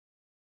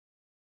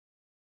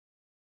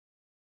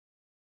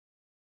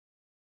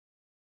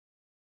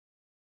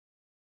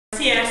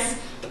RCS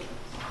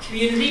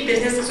Community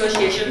Business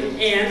Association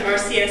and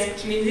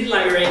RCS Community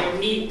Library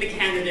meet the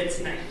candidates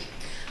tonight.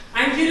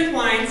 I'm Judith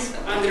Wines.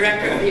 I'm the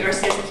director of the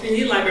RCS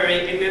Community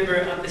Library and member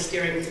of the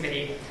steering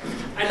committee.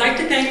 I'd like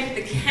to thank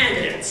the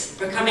candidates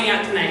for coming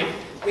out tonight.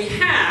 We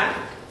have,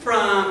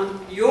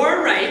 from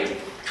your right,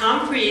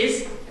 Tom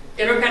Freeze,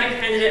 Democratic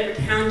candidate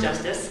for Town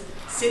Justice,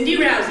 Cindy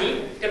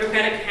Rousey,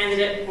 Democratic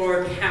candidate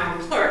for Town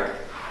Clerk,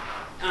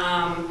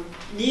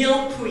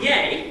 Neil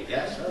Pouillet,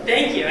 yes,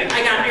 thank you, I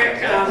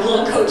got a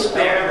little coached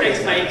there,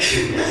 thanks Mike,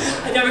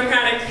 a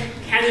Democratic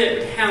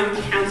candidate for Town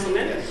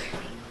Councilman,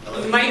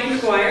 Mike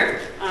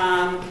McGuire,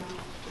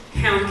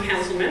 Town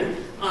Councilman,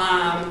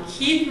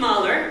 Keith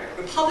Mahler,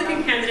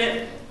 Republican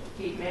candidate,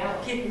 Keith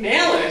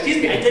Mahler, excuse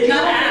me, I did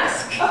not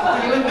ask.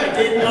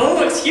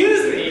 Oh,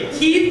 excuse me.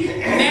 Keith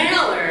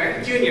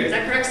Mahler Jr. Is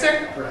that correct,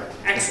 sir? Correct.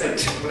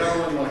 Excellent. Whatever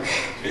one wants.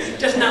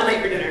 Just not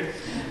late for dinner.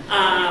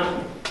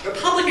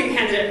 Republican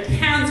candidate for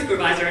Town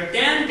Supervisor,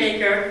 Dan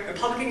Baker,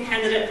 Republican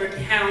candidate for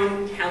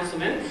Town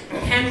Councilman,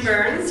 Ken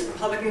Burns,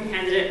 Republican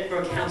candidate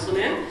for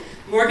Councilman,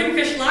 Morgan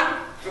Fishlock,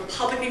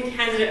 Republican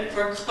candidate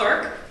for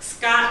Clerk,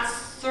 Scott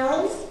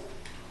Searles,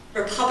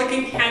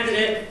 Republican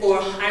candidate for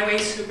Highway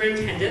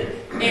Superintendent,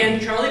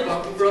 and Charlie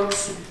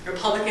Brooks,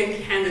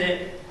 Republican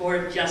candidate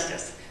for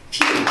Justice.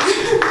 I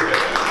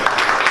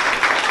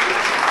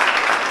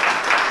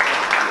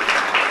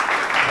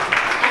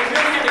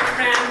really had to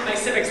cram my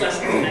civics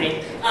lesson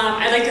tonight.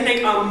 I'd like to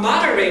thank our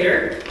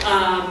moderator,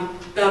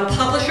 the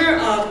publisher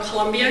of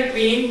Columbia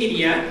Green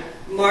Media,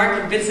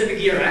 Mark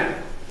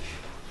Vinceviguera.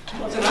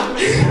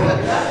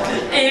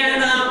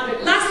 And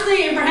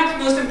lastly, and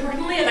perhaps most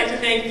importantly, I'd like to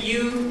thank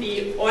you,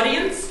 the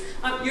audience.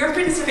 Your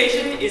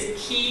participation is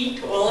key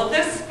to all of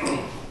this.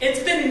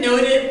 It's been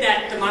noted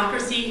that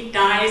democracy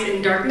dies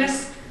in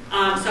darkness.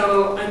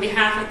 So on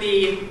behalf of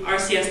the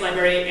RCS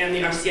Library and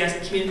the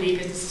RCS Community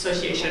Business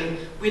Association,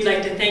 we'd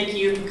like to thank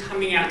you for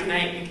coming out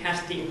tonight and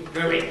casting your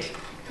vote.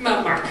 Come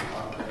on, Mark.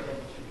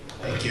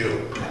 Thank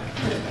you.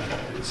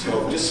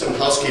 So just some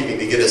housekeeping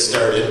to get us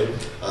started.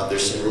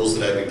 There's some rules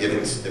that I've been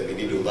given that we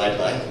need to abide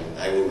by.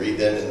 I will read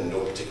them in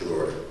no particular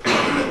order,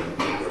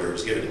 order it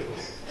was given to me.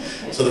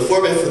 So the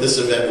format for this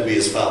event will be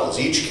as follows.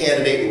 Each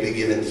candidate will be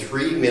given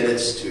 3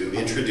 minutes to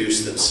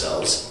introduce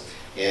themselves,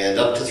 and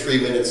up to 3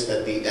 minutes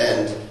at the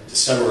end to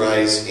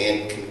summarize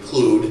and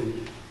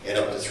conclude, and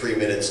up to 3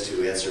 minutes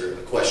to answer a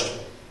question.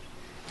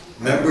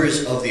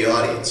 Members of the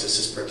audience, this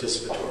is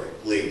participatory,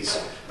 please.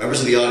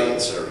 Members of the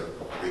audience are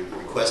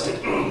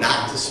requested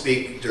not to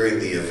speak during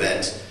the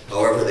event.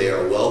 However, they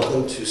are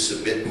welcome to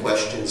submit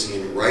questions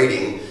in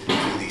writing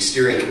to the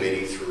steering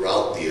committee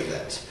throughout the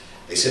event.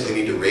 They simply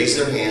need to raise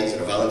their hands,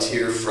 and a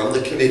volunteer from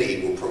the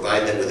committee will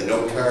provide them with a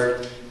note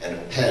card and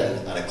a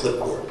pen on a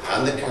clipboard.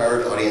 On the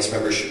card, audience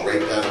members should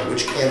write down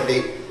which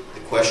candidate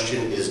the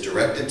question is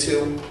directed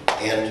to,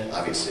 and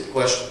obviously the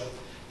question.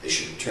 They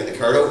should turn the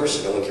card over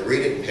so no one can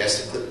read it and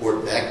pass the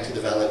clipboard back to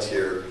the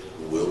volunteer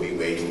who will be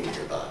waiting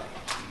nearby.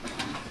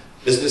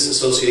 Business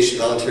Association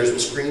volunteers will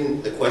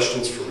screen the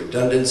questions for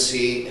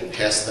redundancy and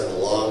pass them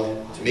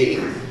along to me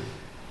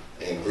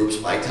in groups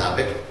by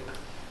topic.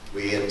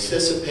 We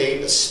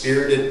anticipate a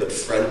spirited but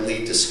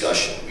friendly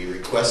discussion. We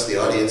request the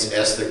audience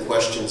ask their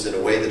questions in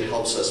a way that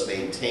helps us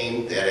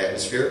maintain that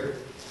atmosphere.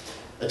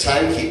 A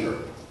timekeeper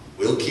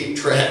will keep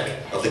track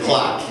of the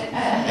clock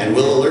and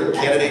will alert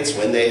candidates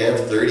when they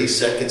have 30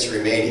 seconds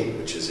remaining,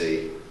 which is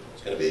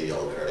it's going to be a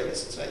yellow card. I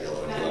guess it's not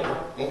yellow any longer.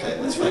 Okay,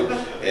 that's fine.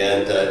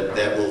 And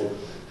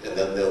and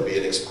then there'll be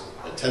a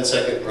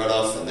 10-second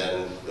runoff, and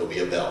then there'll be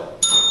a bell.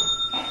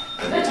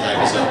 And the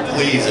time is up.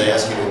 Please, I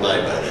ask you to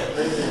abide by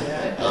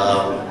that.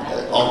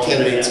 All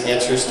candidates'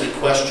 answers to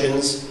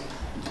questions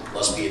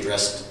must be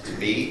addressed to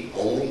me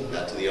only,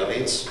 not to the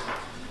audience.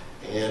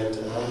 And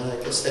I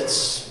guess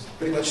that's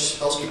pretty much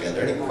housekeeping. Are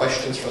there any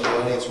questions from the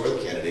audience or the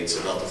candidates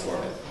about the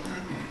format?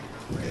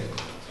 Okay.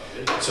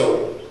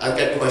 So I've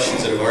got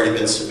questions that have already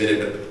been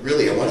submitted, but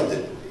really I wanted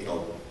to,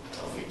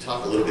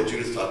 talk a little bit,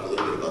 Judith talked a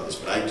little bit about this,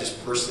 but I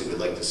just personally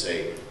would like to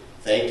say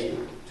thank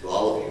you to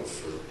all of you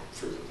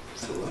for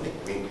running.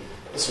 I mean,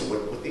 listen,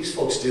 what these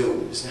folks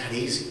do is not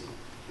easy.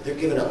 They're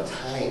giving up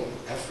time,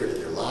 effort in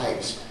their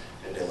lives,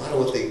 and a lot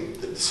of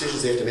the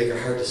decisions they have to make are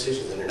hard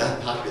decisions, and they're not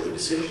popular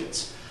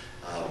decisions.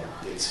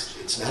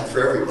 It's not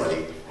for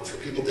everybody, and for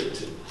people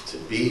to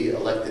be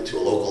elected to a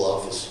local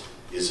office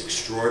is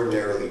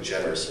extraordinarily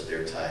generous of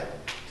their time,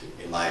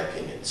 in my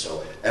opinion.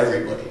 So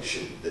everybody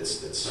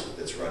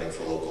that's running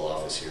for local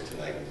office here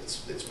tonight,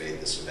 that's made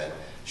this event,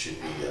 should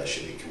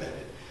be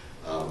commended.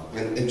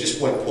 And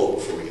just one quote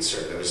before we get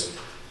started. I was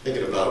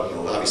thinking about,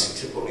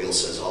 obviously Tip O'Neill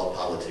says all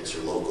politics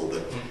are local,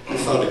 but I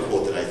found a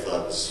quote that I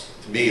thought was,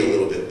 to me, a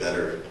little bit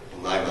better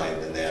in my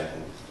mind than that.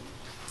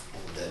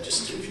 And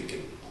just if you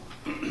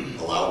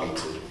could allow me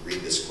to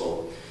read this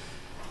quote.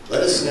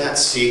 Let us not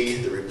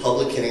seek the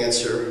Republican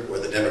answer or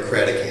the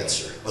Democratic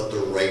answer, but the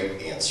right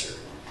answer.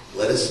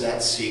 Let us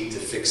not seek to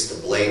fix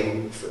the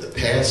blame for the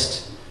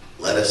past.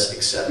 Let us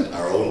accept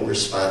our own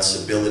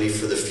responsibility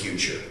for the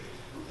future.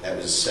 That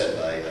was said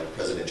by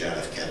President John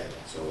F. Kennedy,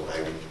 so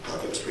I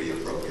thought that was pretty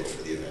appropriate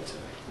for the event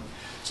tonight.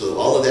 So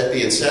all of that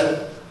being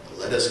said,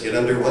 let us get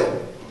underway.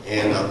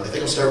 And I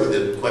think I'll start with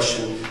a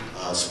question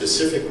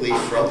specifically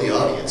from the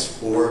audience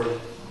for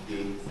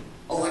the...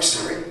 Oh, I'm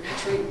sorry.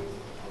 That's right.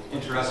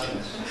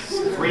 Introductions.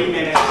 3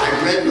 minutes.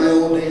 I read my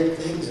own damn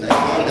things and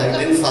I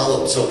didn't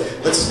follow. So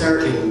let's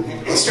start on the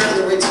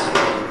right side.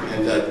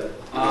 And we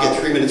get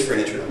 3 minutes for an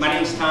introduction. My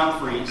name is Tom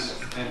Fries,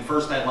 and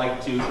first I'd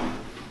like to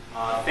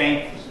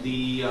thank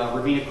the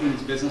Ravena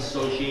Queens Business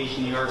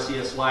Association, the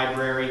RCS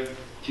Library,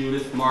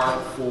 Judith,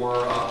 Mark,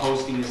 for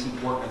hosting this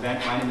important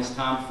event. My name is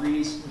Tom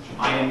Fries.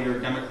 I am your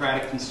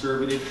Democratic,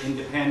 Conservative,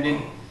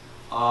 Independent,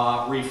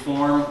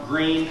 Reform,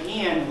 Green,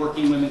 and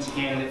Working Women's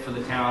candidate for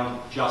the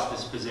town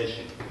justice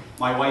position.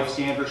 My wife,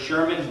 Sandra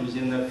Sherman, who's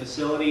in the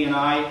facility, and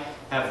I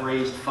have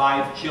raised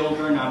 5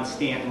 children on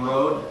Stanton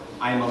Road.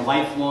 I am a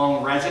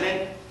lifelong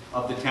resident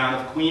of the town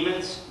of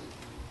Queens.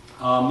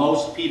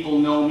 Most people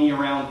know me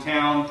around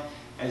town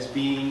as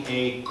being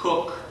a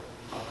cook,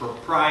 a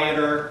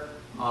proprietor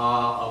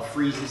of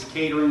Fries's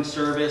catering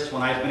service.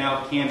 When I've been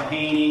out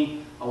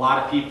campaigning, a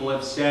lot of people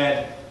have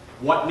said,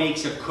 what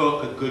makes a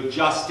cook a good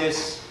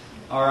justice?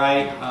 All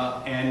right,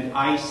 and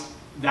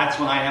that's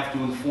when I have to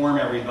inform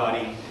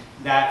everybody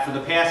that for the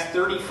past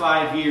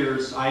 35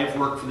 years, I have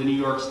worked for the New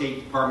York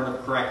State Department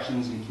of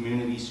Corrections and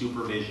Community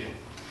Supervision.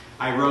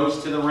 I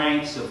rose to the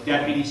ranks of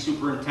Deputy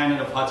Superintendent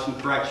of Hudson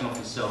Correctional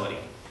Facility.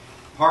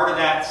 Part of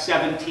that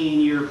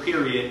 17-year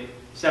period,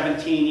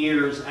 17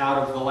 years out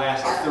of the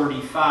last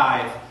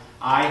 35,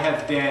 I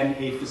have been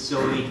a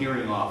facility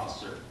hearing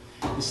officer.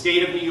 The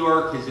state of New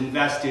York has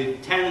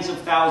invested tens of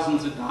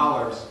thousands of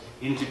dollars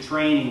into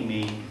training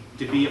me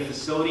to be a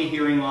facility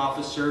hearing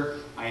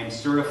officer. I am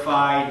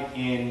certified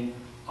in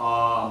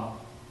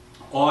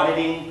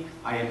auditing.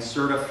 I am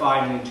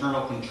certified in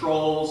internal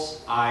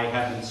controls. I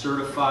have been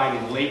certified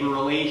in labor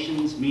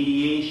relations,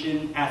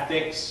 mediation,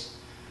 ethics,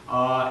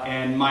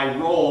 and my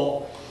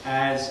role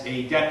as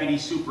a deputy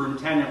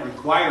superintendent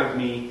required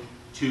me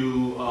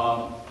to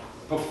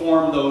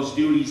perform those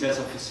duties as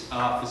a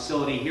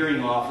facility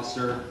hearing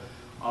officer.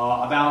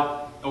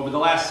 Over the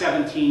last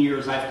 17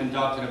 years, I've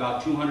conducted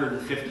about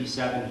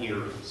 257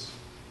 hearings.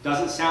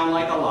 Doesn't sound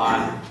like a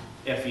lot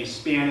if you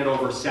span it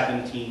over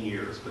 17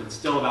 years, but it's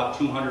still about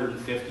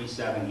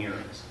 257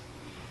 hearings.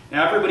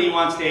 Now everybody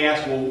wants to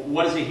ask, well,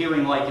 what is a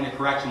hearing like in a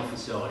correctional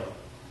facility?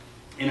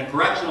 In a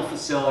correctional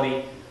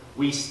facility,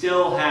 we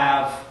still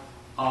have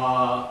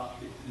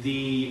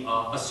the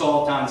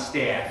assault on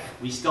staff.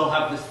 We still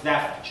have the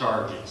theft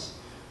charges.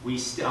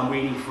 I'm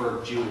waiting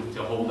for Judith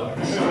to hold up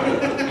the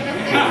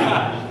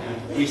sign.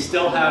 We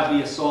still have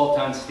the assault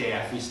on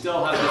staff. We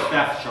still have the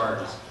theft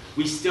charges.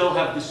 We still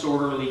have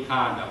disorderly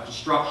conduct,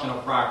 destruction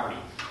of property,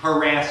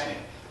 harassment.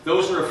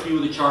 Those are a few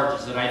of the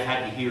charges that I've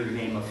had to hear, to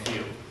name a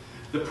few.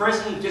 The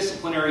prison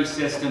disciplinary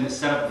system is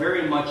set up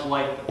very much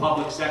like the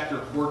public sector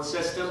court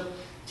system.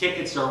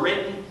 Tickets are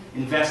written,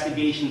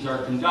 investigations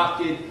are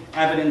conducted,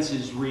 evidence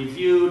is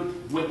reviewed,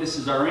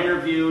 witnesses are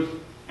interviewed,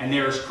 and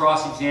there is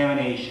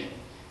cross-examination.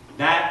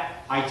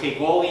 That, I take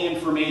all the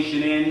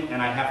information in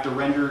and I have to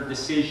render a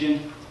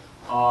decision,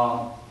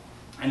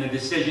 and the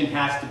decision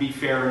has to be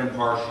fair and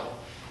impartial.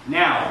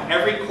 Now,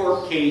 every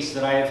court case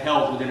that I have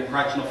held within a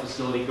correctional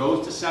facility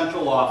goes to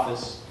central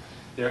office.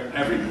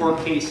 Every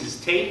court case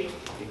is taped,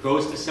 it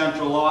goes to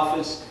central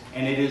office,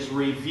 and it is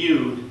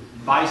reviewed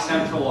by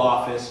central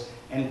office.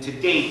 And to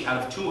date,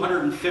 out of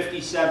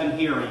 257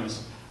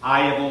 hearings,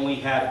 I have only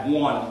had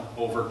 1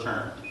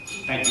 overturned.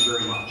 Thank you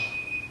very much.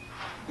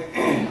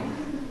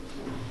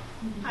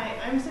 Hi,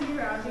 I'm Cindy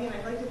Rousey, and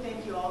I'd like to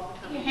thank you all for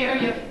coming. I hear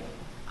you.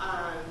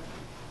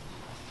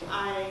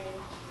 I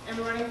am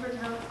running for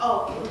town.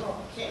 Oh,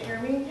 can't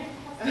hear me?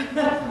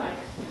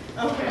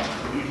 Okay.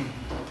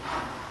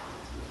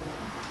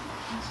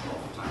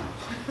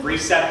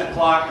 Reset the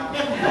clock.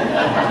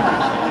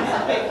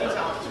 Thank you,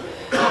 Tom.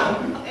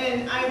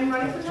 And I'm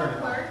running for town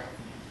clerk.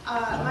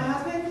 My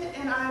husband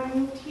and I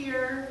moved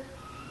here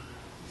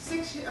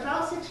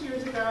about 6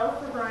 years ago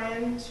for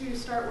Brian to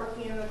start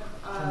working in the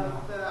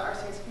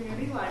RCS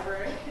Community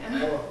Library.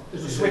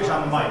 There's a switch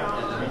on the mic.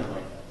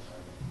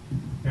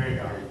 There you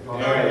go.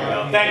 There you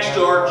go. Thanks,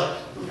 George.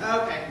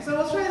 Okay, so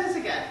we'll try this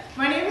again.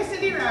 My name is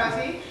Cindy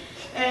Rousey,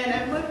 and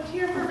I've lived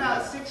here for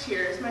about 6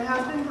 years. My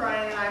husband,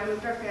 Brian, and I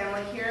moved our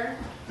family here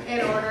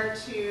in order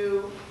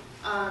to,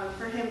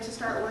 for him to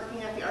start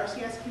working at the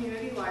RCS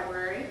Community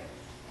Library.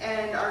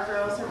 And our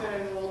girls have been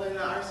enrolled in the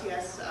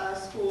RCS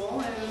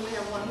school, and we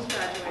have one who's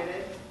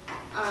graduated.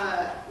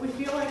 We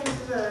feel like this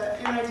is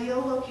an ideal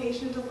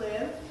location to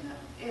live.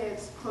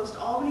 It's close to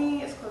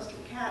Albany, it's close to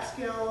the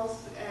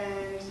Catskills,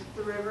 and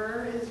the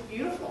river is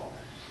beautiful.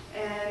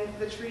 And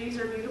the trees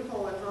are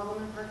beautiful, and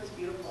Roland Park is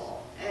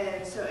beautiful.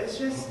 And so it's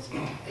just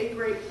a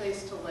great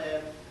place to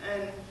live.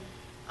 And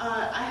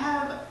I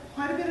have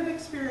quite a bit of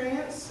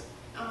experience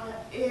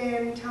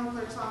in town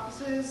clerk's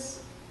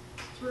offices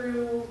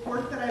through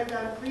work that I've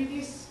done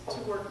previous to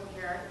working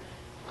here.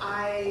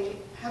 I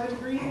have a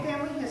degree in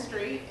family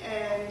history,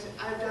 and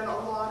I've done a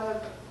lot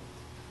of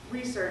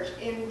research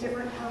in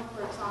different town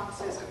clerk's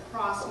offices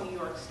across New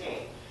York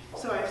State.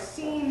 So I've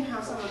seen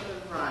how some of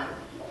them run.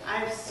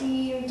 I've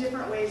seen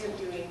different ways of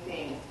doing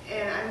things,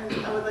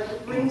 and I would like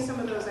to bring some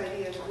of those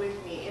ideas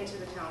with me into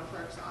the town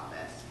clerk's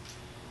office.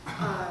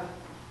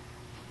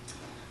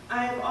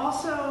 I've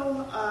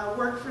also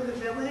worked for the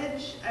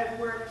village. I've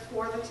worked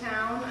for the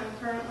town. I'm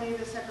currently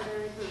the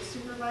secretary for the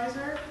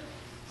supervisor.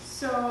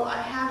 So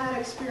I have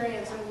that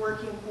experience in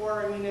working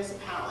for a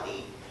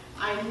municipality.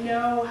 I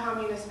know how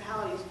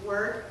municipalities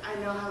work. I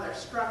know how they're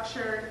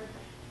structured.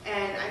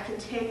 And I can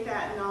take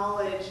that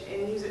knowledge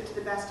and use it to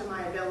the best of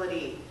my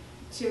ability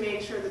to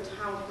make sure the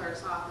town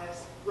clerk's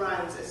office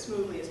runs as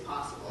smoothly as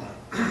possible.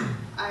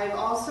 I've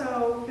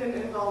also been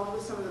involved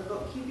with some of the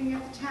bookkeeping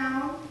at the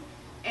town,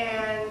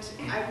 and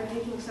I've been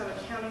taking some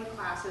accounting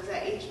classes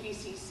at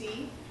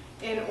HBCC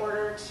in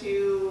order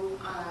to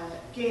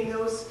gain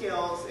those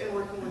skills in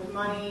working with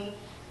money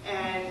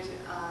and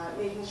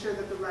making sure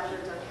that the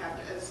records are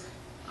kept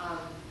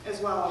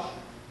as well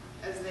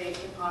as they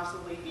can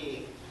possibly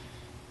be.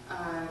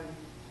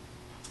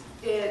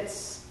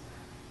 It's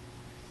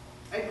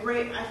a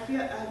great, I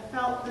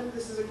felt that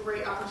this is a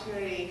great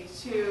opportunity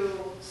to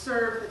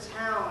serve the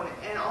town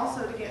and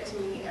also to get to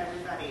meet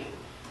everybody.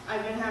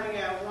 I've been having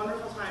a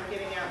wonderful time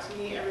getting out to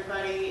meet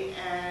everybody,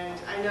 and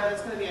I know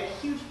that's going to be a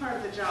huge part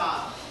of the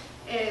job,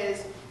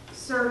 is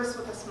service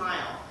with a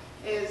smile,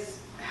 is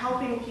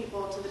helping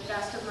people to the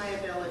best of my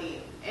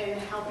ability and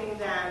helping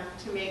them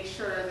to make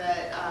sure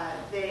that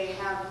they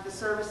have the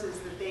services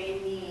that they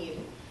need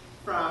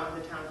from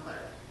the town clerk.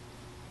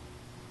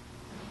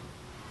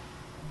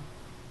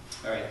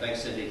 All right,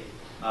 thanks, Cindy.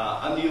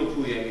 I'm Neil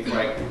Pouillet. Before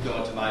I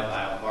go into my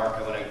bio, Mark,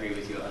 I would agree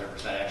with you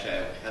 100%. Actually,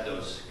 I had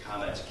those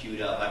comments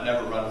queued up. I've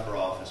never run for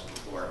office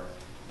before,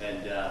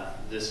 and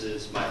this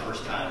is my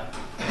first time.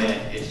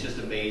 And it's just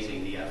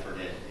amazing the effort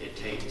it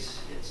takes.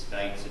 It's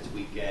nights, it's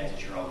weekends,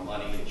 it's your own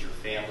money, it's your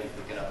family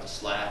picking up the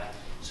slack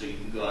so you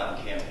can go out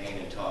and campaign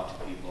and talk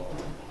to people.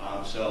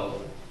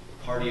 So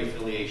party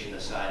affiliation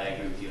aside, I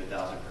agree with you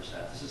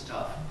 1,000%. This is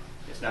tough.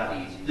 It's not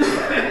easy.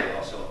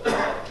 Also,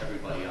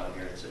 everybody out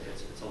here, it's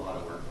a lot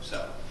of work.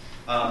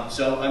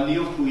 So I'm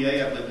Neil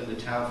Pouillet. I've lived in the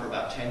town for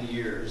about 10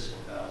 years,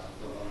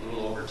 a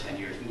little over 10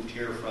 years. Moved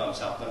here from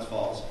South Glens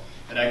Falls,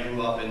 and I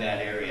grew up in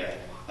that area.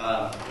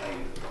 I'm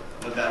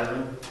a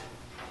veteran.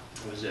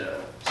 I was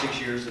 6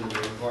 years in the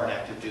Marine Corps on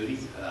active duty.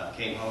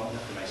 Came home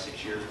after my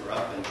 6 years were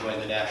up and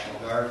joined the National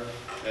Guard.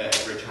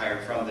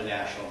 Retired from the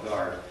National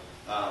Guard.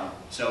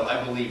 So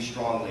I believe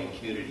strongly in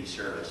community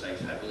service.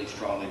 I believe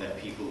strongly that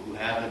people who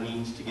have the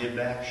means to give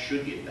back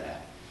should give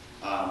back.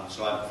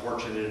 So I'm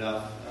fortunate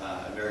enough.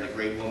 I married a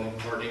great woman,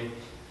 Courtney.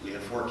 We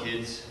have 4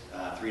 kids.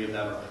 3 of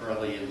them are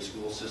currently in the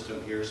school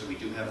system here, so we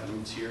do have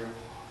roots here.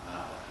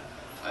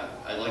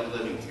 I like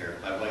living here.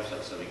 My wife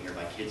likes living here.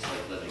 My kids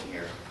like living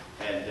here.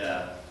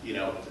 And, you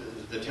know,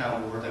 the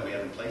town board that we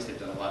have in place, they've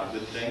done a lot of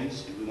good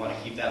things. And we want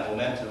to keep that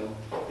momentum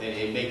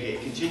and make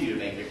it, continue to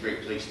make it a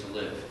great place to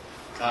live.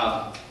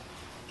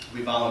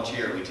 We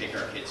volunteer. We take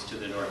our kids to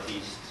the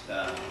Northeast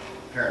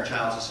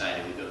Parent-Child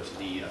Society. We go to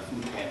the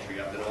food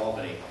pantry up in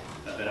Albany.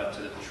 I've been up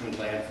to the Patroon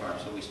Land Farm.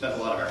 So we spend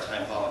a lot of our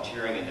time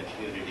volunteering in the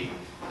community.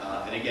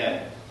 And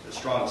again, a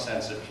strong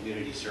sense of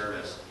community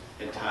service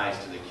and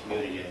ties to the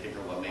community, I think,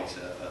 are what makes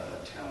a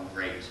town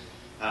great.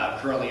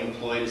 Currently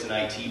employed as an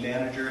IT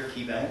manager at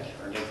KeyBank,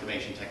 or an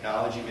information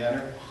technology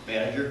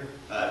manager.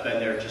 I've been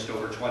there just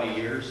over 20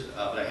 years,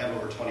 but I have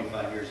over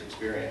 25 years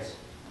experience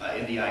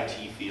in the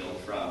IT field,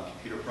 from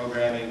computer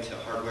programming to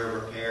hardware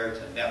repair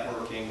to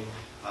networking.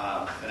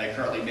 And I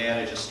currently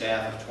manage a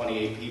staff of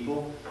 28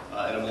 people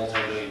in a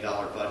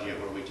multi-million-dollar budget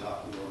where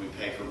we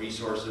pay for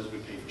resources, we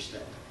pay for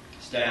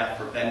staff,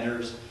 for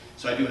vendors.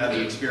 So I do have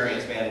the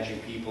experience managing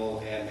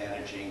people and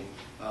managing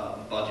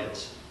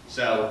budgets.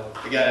 So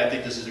again, I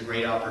think this is a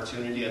great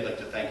opportunity. I'd like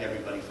to thank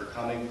everybody for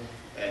coming,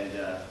 and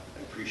I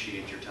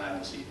appreciate your time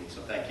this evening.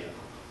 So thank you.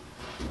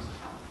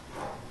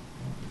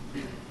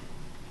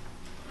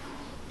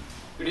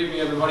 Good evening,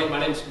 everybody. My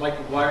name is Mike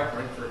McGuire,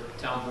 running for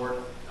Town Board.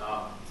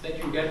 Thank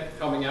you again for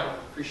coming out.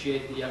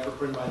 Appreciate the effort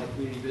put in by the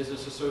Community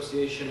Business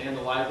Association and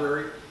the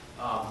library.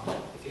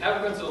 If you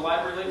haven't been to the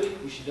library lately,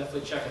 you should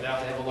definitely check it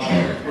out. They have a lot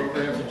of great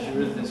programs, and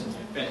Judith is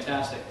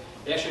fantastic.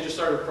 They actually just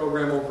started a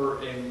program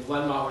over in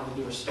Glenmont where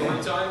they do a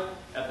story time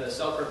at the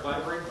Selkirk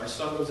Library. My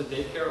son goes to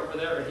daycare over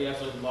there, and he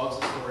absolutely loves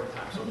the story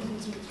time, so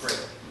it's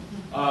great.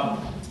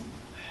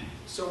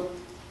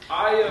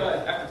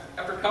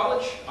 After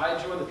college, I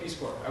joined the Peace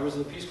Corps. I was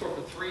in the Peace Corps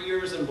for 3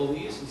 years in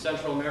Belize, in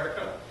Central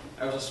America.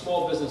 I was a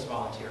small business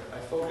volunteer. I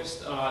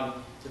focused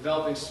on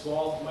developing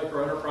small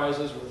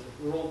micro-enterprises with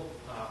rural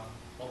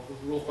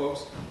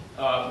folks.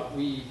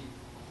 We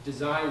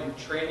designed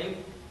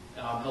training,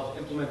 helped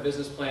implement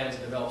business plans,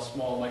 and develop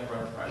small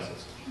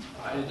micro-enterprises.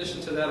 In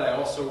addition to that, I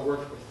also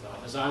worked with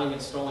designing and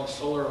installing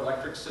solar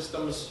electric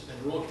systems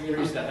in rural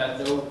communities that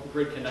had no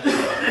grid connection.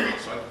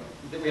 So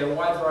we had a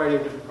wide variety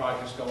of different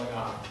projects going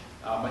on.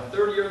 My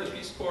 3rd year in the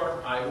Peace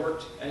Corps, I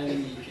worked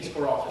in the Peace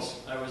Corps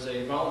office. I was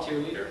a volunteer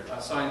leader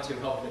assigned to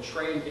help to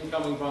train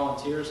incoming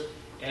volunteers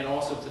and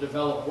also to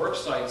develop work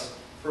sites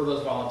for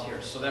those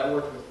volunteers. So that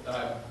worked with,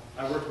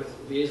 I worked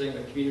with liaising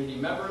with community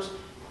members,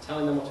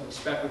 telling them what to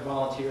expect with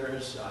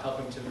volunteers,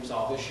 helping to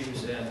resolve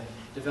issues and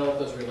develop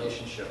those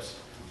relationships.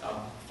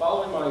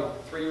 Following my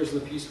 3 years in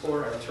the Peace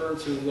Corps, I returned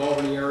to the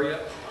Albany area.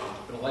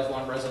 I've been a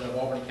lifelong resident of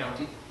Albany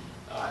County.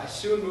 I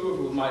soon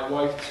moved with my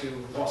wife to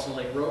Boston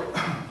Lake Road.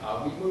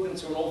 We moved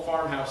into an old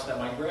farmhouse that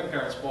my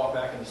grandparents bought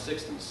back in the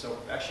 60s. So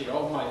actually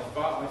all my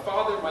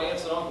father, my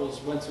aunts and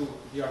uncles went to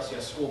the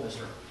RCS school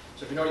district.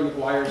 So if you know any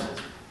McGuire's,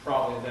 it's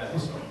probably them.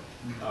 So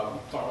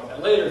we'll talk about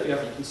that later if you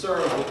have any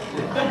concerns.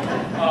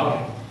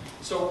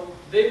 So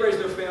they raised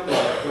their family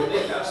there. When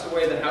they passed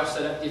away, the house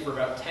sat empty for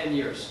about 10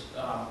 years.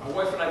 My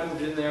wife and I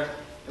moved in there,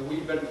 and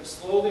we've been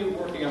slowly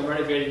working on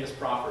renovating this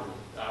property.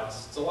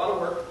 It's a lot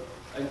of work.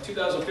 In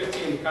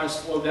 2015, we kind of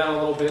slowed down a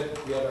little bit.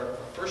 We had our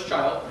first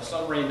child, my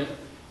son Raymond.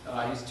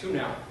 He's 2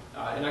 now.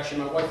 And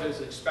actually, my wife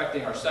is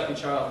expecting our second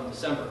child in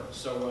December.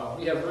 So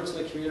we have roots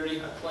in the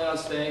community. I plan on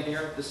staying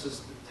here. This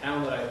is the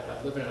town that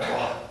I live in a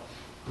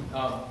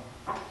lot.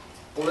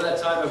 Over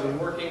that time, I've been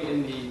working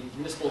in the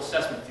municipal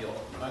assessment field.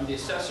 I'm the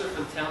assessor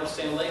for the town of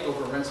Sand Lake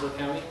over in Rensselaer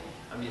County.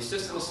 I'm the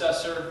assistant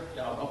assessor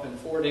up in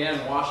Fort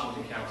Anne,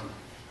 Washington County.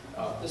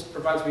 This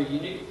provides me a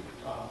unique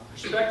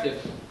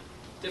perspective,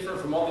 different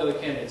from all the other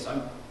candidates.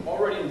 I'm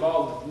already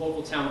involved with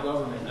local town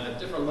government at a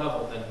different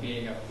level than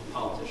being a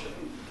politician.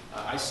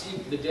 I see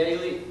the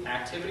daily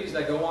activities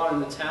that go on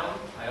in the town.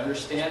 I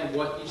understand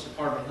what each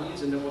department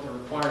needs and know what the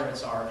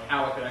requirements are and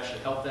how it could actually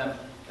help them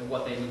and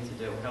what they need to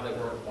do and how they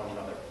work with one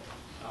another.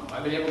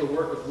 I've been able to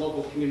work with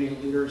local community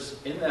leaders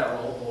in that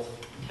role, both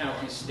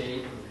county,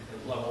 state,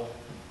 and level.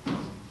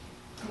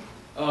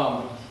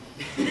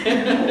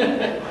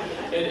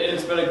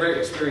 It's been a great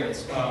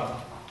experience.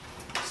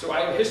 So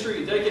I have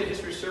dedicated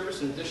history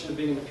service. In addition to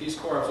being in the Peace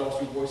Corps, I was also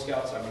in Boy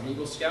Scouts. I'm an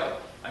Eagle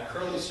Scout. I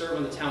currently serve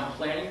on the Town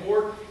Planning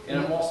Board, and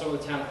I'm also on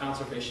the Town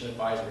Conservation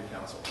Advisory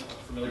Council. I'm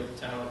familiar with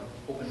the town and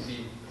hoping to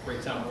be a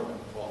great town board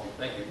member for all of you.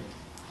 Thank you.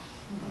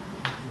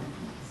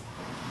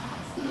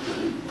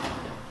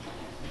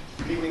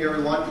 Good evening,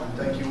 everyone.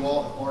 Thank you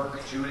all,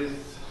 Mark,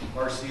 Judith,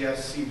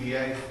 RCS,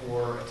 CBA,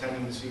 for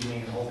attending this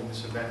evening and holding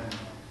this event.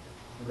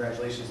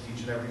 Congratulations to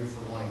each and every you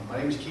for winning. My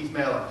name is Keith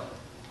Mailer.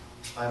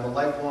 I'm a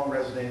lifelong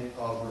resident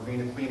of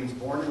Ravena, Queens,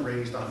 born and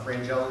raised on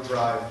Frangella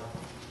Drive.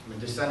 I'm a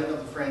descendant of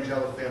the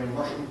Frangella family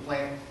mushroom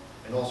plant,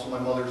 and also my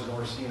mother's an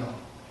Orsino.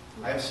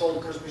 I have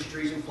sold Christmas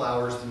trees and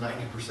flowers to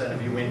 90%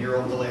 of you in here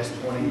over the last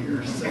 20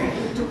 years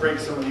to break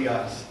some of the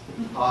ice.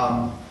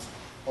 A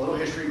little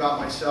history about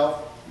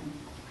myself.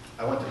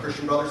 I went to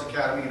Christian Brothers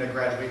Academy and I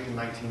graduated in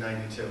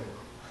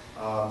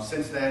 1992.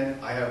 Since then,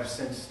 I have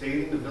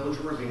stayed in the village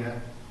of Ravena,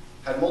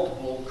 had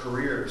multiple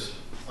careers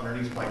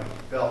underneath my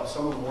belt,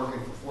 some of them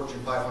working for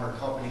Fortune 500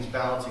 companies,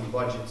 balancing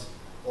budgets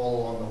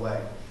all along the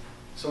way.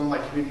 Some of my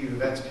community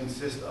events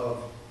consist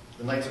of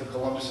the Knights of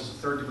Columbus as a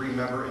third-degree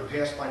member and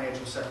past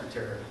financial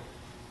secretary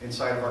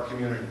inside of our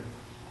community.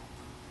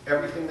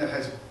 Everything that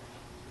has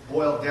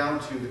boiled down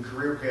to the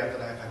career path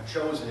that I've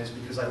chosen is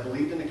because I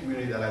believed in the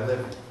community that I live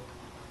in.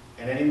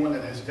 And anyone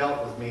that has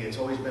dealt with me, it's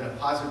always been a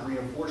positive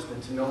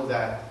reinforcement to know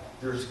that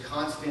there's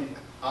constant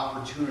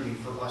opportunity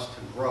for us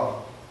to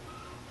grow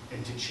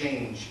and to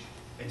change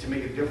and to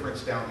make a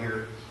difference down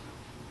here.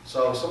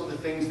 So some of the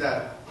things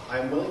that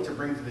I'm willing to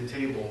bring to the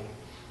table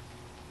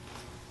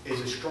is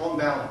a strong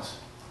balance,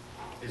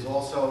 is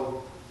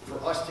also for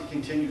us to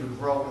continue to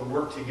grow and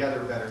work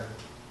together better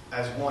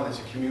as one, as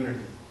a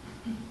community.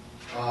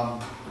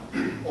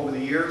 Over the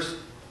years,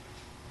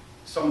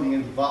 some of the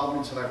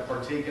involvements that I've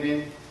partaken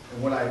in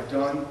and what I've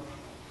done,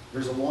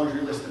 there's a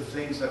laundry list of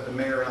things that the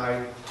mayor and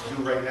I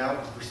do right now.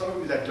 For some of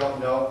you that don't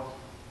know,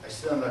 I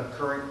sit on the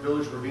current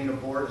Village Ravena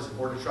Board as a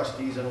Board of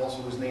Trustees and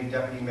also was named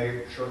Deputy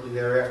Mayor shortly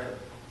thereafter.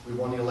 We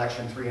won the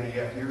election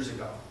 3.5 years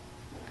ago.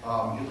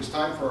 It was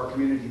time for our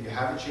community to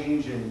have a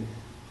change, and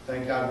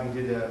thank God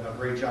we did a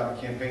great job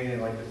of campaigning.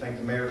 I'd like to thank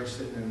the mayor for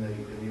sitting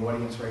in the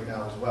audience right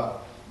now as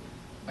well.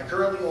 I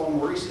currently own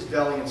Maurice's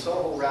Deli and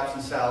Soho Wraps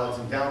and Salads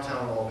in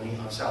downtown Albany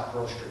on South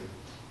Pearl Street.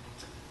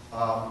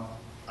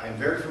 I am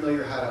very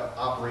familiar how to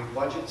operate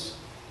budgets,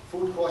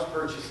 food cost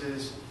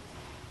purchases,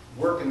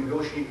 work and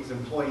negotiate with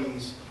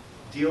employees,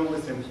 deal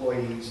with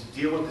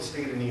the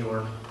state of New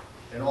York,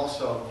 and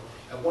also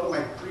at one of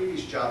my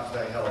previous jobs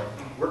that I held,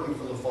 working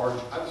for Lafarge,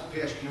 I was a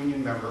past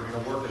union member and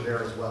a worker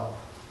there as well.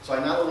 So I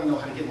not only know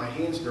how to get my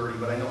hands dirty,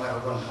 but I know how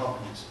to run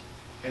companies.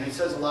 And it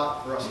says a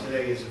lot for us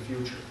today as a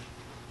future,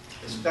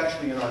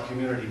 especially in our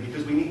community,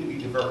 because we need to be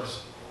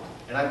diverse.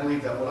 And I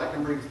believe that what I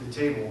can bring to the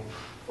table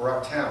for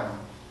our town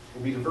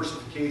will be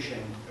diversification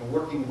and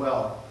working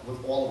well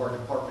with all of our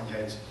department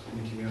heads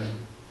in the community.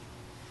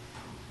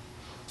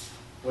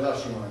 What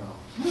else do you want to know?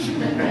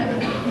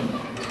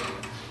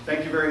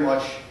 Thank you very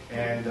much,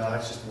 and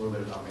that's just a little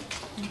bit about me.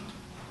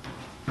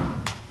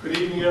 Good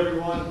evening,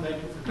 everyone.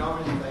 Thank you for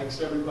coming.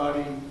 Thanks,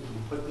 everybody who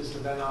put this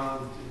event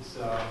on.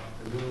 I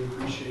really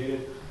appreciate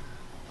it.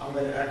 I'm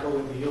going to echo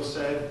what Neil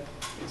said.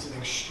 It's an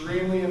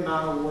extremely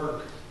amount of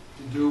work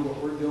to do what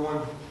we're doing.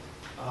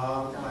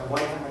 My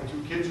wife and my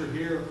 2 kids are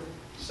here,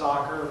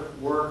 soccer,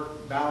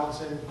 work,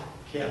 balancing,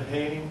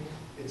 campaigning.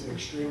 It's an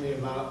extremely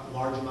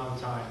large amount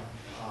of time.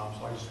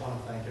 So I just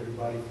want to thank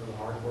everybody for the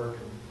hard work.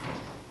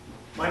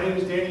 My name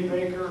is Danny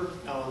Baker.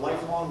 I'm a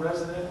lifelong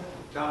resident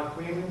of town of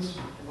Queens.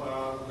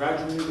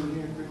 Graduated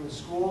from the Queens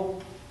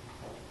School.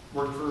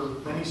 Worked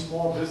for many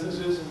small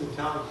businesses in the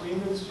town of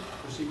Queens,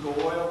 Persico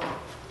Oil,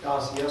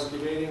 Galaxy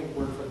Excavating,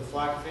 worked for the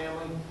Flack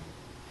family.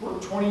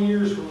 Worked 20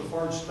 years for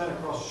Lafarge Cement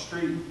across the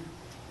street.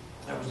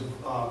 I was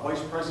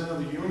vice president of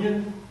the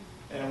union,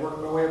 and I worked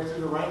my way up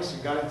through the ranks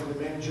and got into the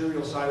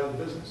managerial side of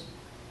the business.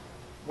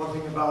 One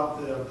thing about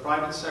the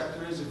private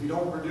sector is if you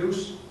don't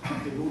produce,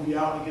 they move you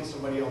out and get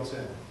somebody else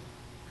in.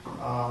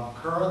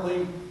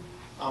 Currently,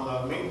 I'm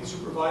a maintenance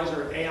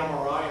supervisor at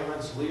AMRI in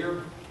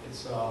Rensselaer.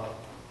 It's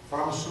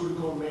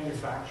pharmaceutical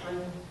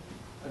manufacturing.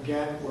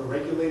 Again, we're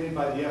regulated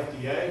by the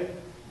FDA.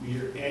 We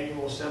are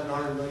annual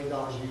 $700 million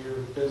a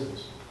year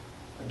business.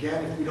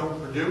 Again, if we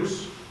don't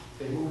produce,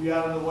 they move you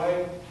out of the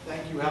way.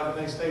 Thank you, have a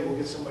nice day. We'll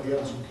get somebody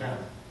else who can.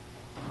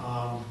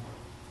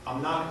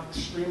 I'm not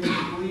extremely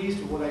pleased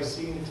with what I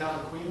see in the town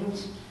of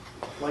Queens.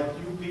 Like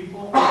you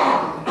people,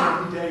 I'm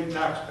an everyday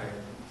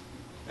taxpayer.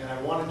 And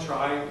I want to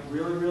try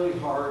really, really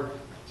hard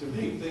to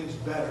make things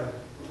better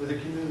for the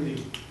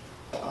community.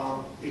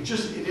 It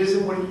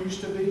isn't what it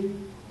used to be.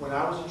 When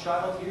I was a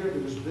child here,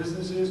 there was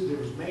businesses, there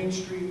was Main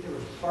Street, there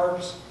was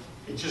parks.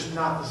 It's just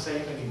not the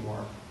same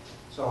anymore.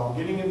 So I'm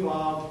getting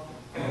involved,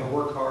 and I'm going to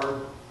work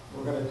hard.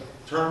 We're going to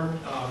turn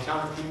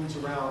town of Queens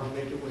around and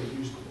make it what it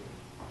used to be.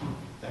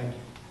 Thank you.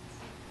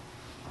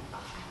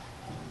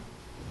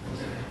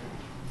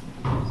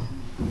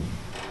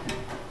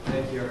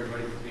 Thank you,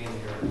 everybody, for being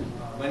here.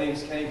 My name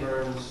is Kenny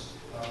Burns.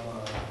 I'm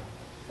a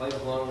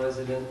lifelong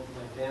resident.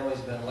 My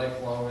family's been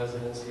lifelong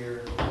residents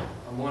here.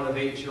 I'm one of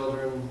 8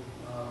 children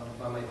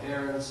by my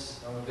parents.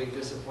 I'm a big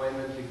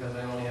disappointment because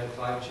I only had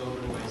 5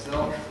 children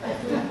myself.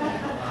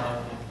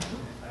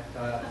 I've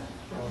got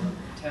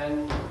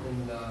 10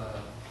 and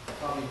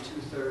probably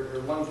 2/3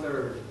 or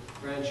 1/3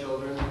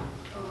 grandchildren.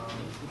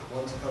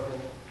 One's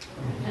cooking.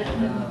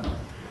 And,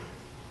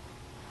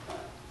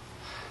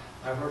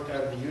 I've worked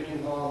out of the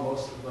Union Hall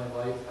most of my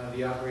life,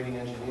 the operating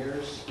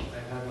engineers.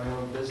 I've had my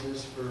own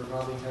business for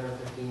probably 10 or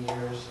 15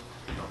 years.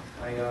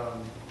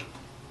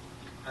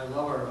 I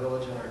love our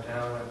village and our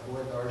town. I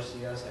went to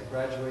RCS. I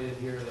graduated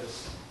here. I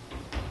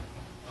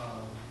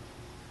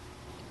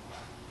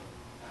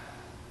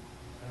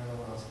don't know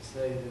what else to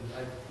say.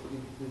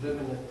 We live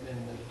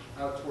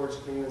out towards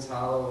Queens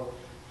Hollow.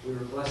 We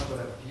were blessed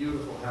with a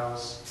beautiful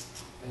house.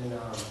 And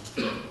I've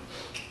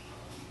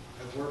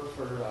worked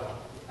for...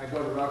 I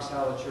go to Rock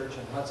Solid Church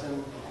in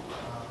Hudson.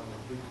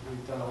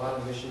 We've done a lot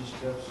of mission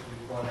trips.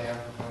 We've gone to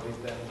Africa.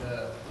 We've been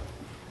to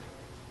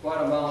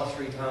Guatemala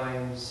 3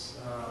 times.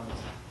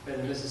 Been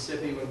to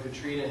Mississippi when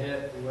Katrina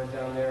hit. We went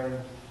down there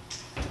and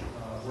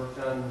worked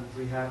on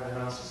rehabbing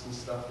houses and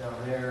stuff down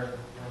there.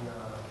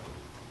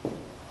 And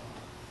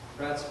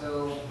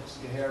Prattsville,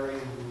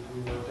 Schoharie,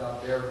 we worked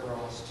out there for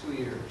almost 2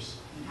 years.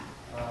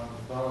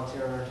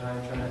 Volunteering our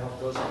time, trying to help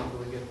those people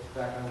to get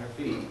back on their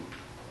feet.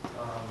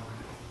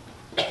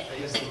 I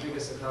guess the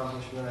biggest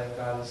accomplishment I've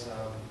got is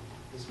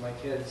my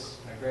kids,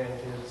 my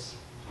grandkids.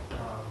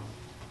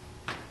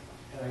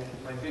 And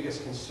my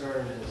biggest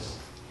concern is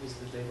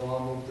that they've all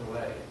moved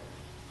away.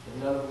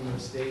 And none of them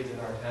have stayed in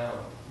our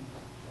town.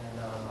 And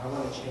I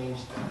want to change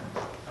that.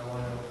 I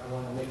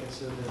want to make it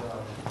so that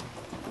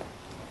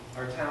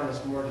our town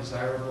is more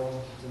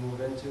desirable to move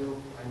into.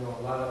 I know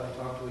I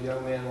talked to a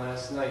young man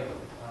last night.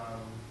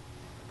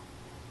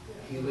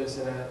 He lives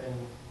in a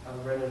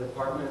rented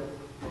apartment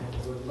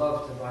and would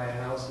love to buy a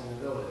house in the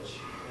village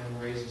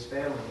and raise his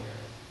family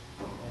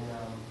here. And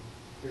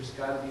there's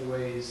got to be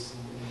ways,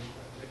 and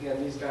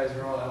again, these guys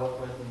are all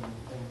eloquent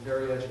and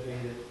very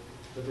educated,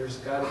 but there's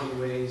got to be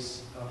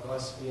ways of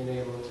us being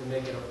able to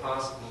make it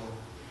possible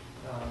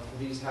for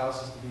these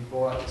houses to be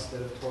bought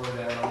instead of torn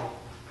down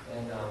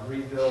and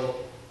rebuilt,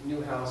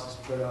 new houses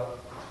put up.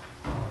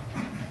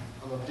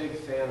 I'm a big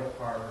fan of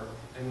Carver.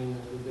 I mean,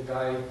 the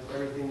guy,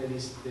 everything that he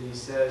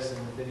says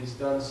and that he's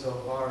done so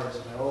far has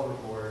been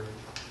overboard.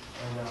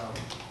 And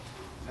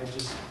I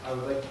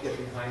would like to get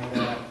behind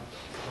that.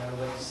 And I would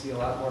like to see a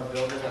lot more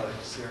building. I would like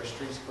to see our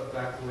streets put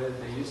back the way that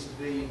they used to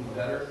be, even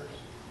better.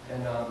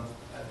 And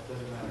that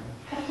doesn't matter.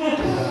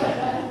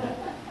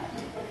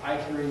 I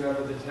can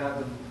remember the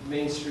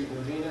Main Street in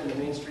Ravena and the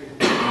Main Street in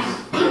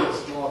Queens,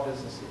 small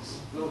businesses.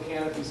 Little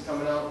canopies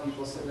coming out,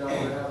 people sitting out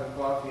there having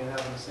coffee and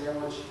having a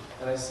sandwich.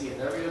 And I see it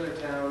in every other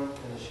town,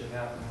 and it should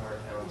happen in our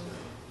town too.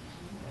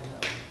 And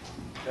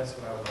that's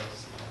what I would like to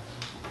see happen.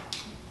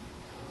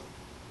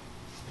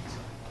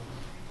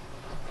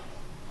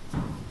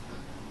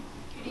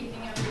 Good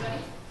evening,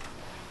 everybody.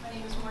 My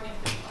name is Morgan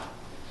Fishbach.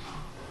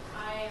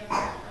 I am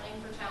running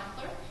for town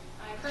clerk.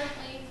 I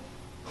currently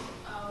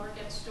work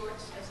at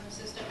Stewart's as an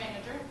assistant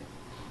manager.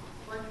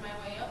 Worked my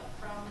way up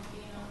from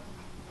being an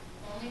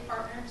only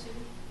partner to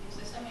the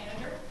assistant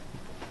manager.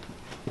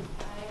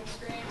 I have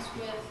experience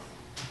with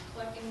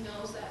collecting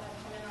bills that have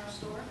come in our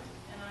store,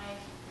 and I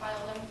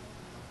file them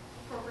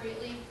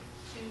appropriately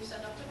to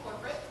send up to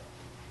corporate.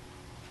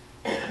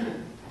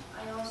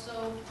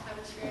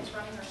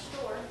 running our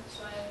store,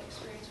 so I have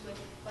experience with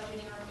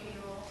budgeting our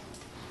payroll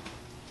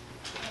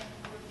and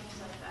other things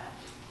like that.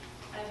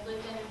 I've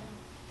lived in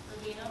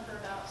Ravena for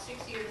about 6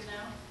 years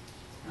now.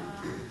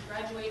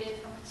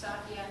 Graduated from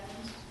Kentucky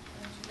Athens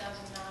in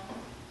 2009.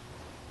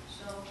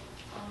 So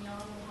I'm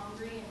young and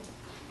hungry and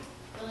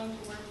willing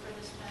to work for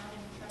this town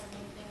and try to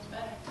make things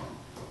better.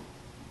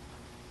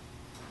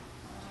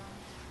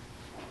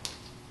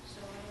 So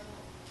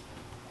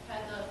I've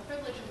had the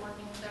privilege of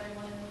working with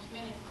everyone in the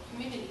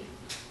community,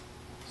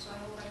 so I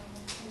hope I can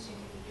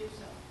continue to do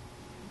so.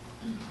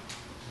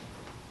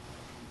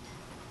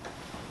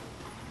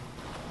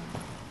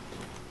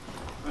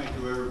 Thank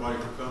you, everybody,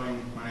 for coming.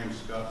 My name is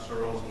Scott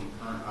Searles. I'm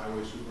the current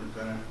highway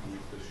superintendent. I'll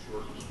make this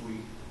short and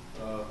sweet.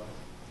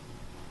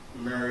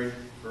 I'm married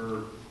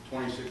for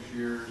 26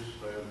 years.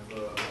 I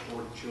have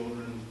 4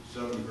 children,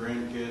 7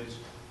 grandkids,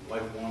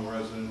 lifelong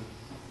resident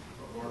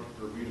of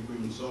Ravena,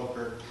 Queen,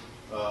 Selkirk.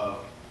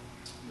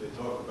 They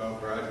talk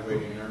about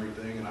graduating and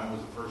everything, and I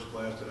was the first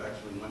class that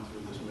actually went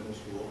through this middle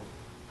school.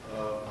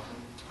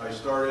 I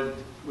started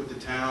with the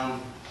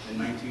town in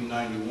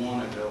 1991.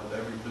 I held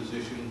every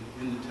position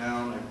in the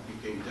town. I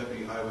became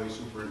deputy highway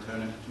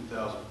superintendent in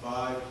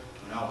 2005.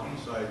 When Alvin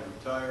decided to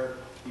retire,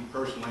 he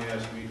personally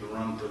asked me to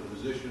run for the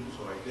position,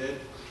 so I did.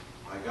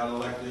 I got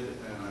elected,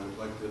 and I would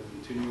like to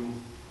continue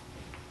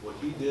what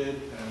he did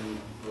and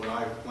what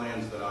I have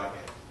plans that I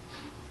had.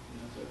 And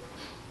that's it.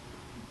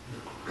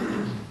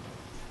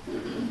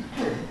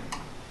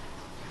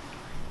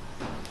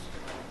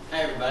 Hi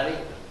everybody,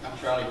 I'm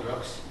Charlie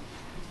Brooks.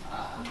 I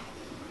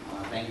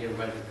want to thank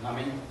everybody for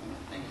coming. I want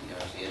to thank the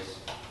RCS,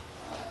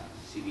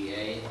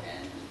 CBA,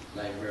 and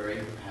the library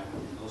for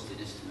having hosted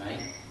this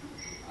tonight.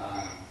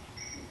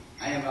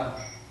 I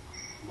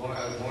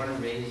was born and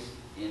raised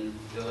in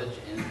the village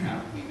and the town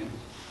of Ravena.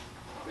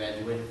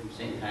 Graduated from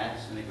St.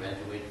 Pat's and I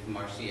graduated from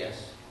RCS.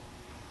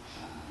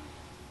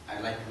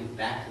 I'd like to give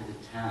back to the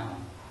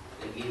town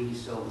that gave me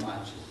so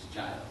much as a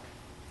child,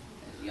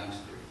 as a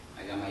youngster.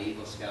 I got my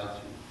Eagle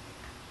Scout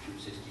through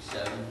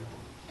 67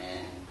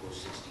 and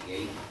post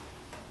 68.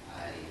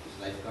 I was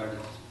lifeguard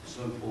at the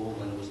swimming pool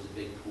when it was the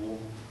big pool,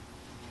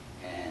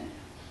 and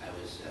I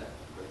was at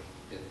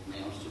my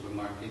own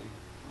supermarket.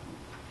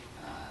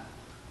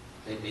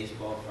 Played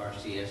baseball for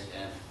RCS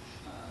and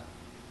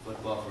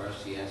football for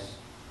RCS.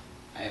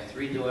 I have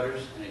 3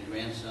 daughters and a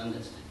grandson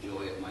that's the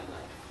joy of my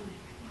life.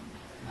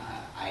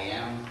 I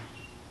am,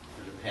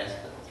 for the past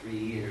 3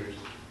 years,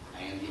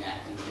 I am the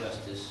acting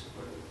justice,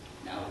 or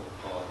now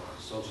we're called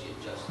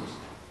associate justice,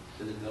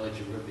 to the village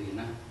of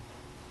Ravena.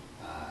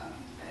 I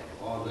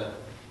have all the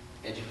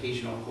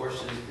educational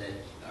courses that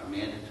are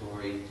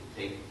mandatory to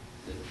take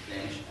the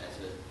bench as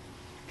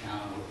a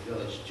town or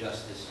village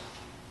justice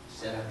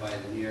set up by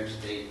the New York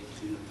State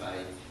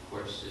Unified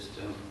Court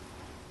System,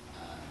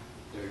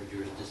 their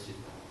jurisdiction.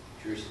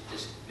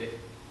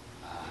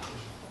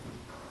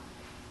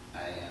 I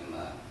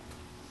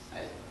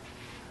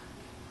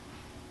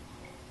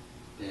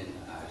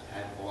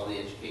have all the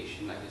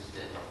education, like I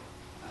said.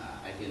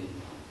 I can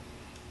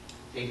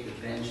take the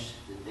bench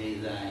the day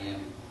that I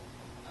am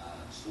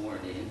sworn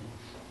in,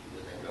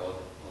 because I have all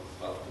the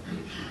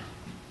qualifications.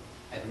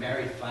 I've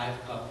married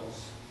 5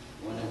 couples.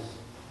 One is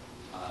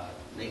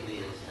lately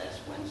is last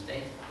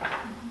Wednesday.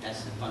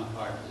 That's the fun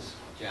part of this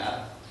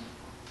job.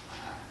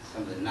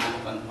 Some of the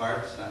non-fun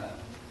parts,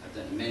 I've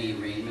done many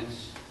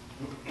arraignments.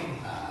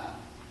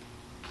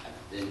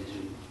 I've been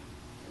to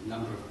a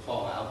number of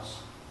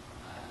call-outs.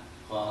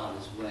 Call-out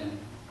is when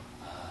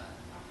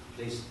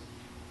police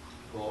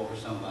go over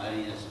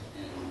somebody and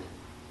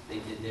they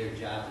did their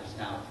job. It's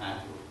now time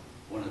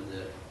for one of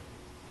the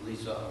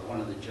police or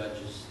one of the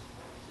judges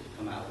to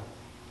come out,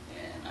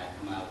 and I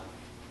come out,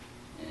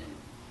 and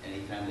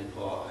anytime they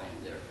call, I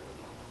am there for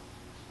them.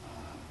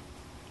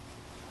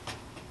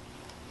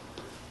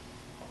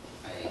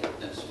 I've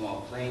done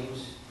small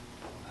claims.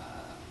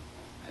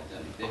 I've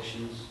done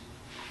evictions.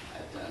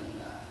 I've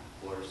done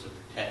orders of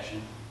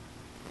protection.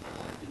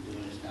 I've been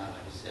doing this now,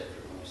 like I said,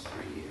 for almost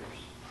 3 years.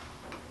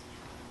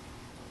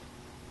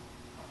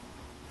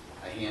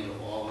 I handle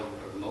all of,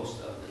 or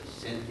most of the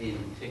sent-in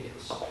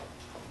tickets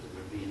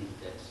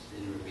that's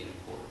in Ravena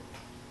Court.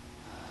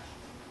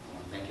 I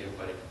want to thank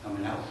everybody for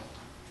coming out,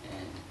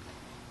 and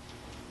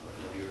I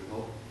love your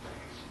vote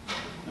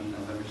on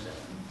November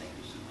 7th. Thank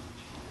you so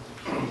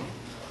much.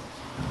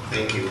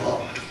 Thank you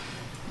all.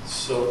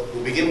 So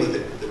we'll begin with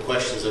the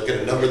questions. I've got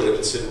a number that have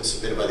been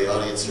submitted by the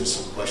audience. There's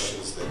some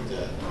questions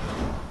that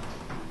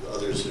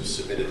others have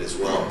submitted as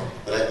well.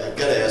 But I've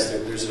got to ask,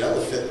 there's an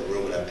elephant in the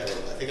room, and I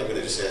think I'm going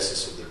to just ask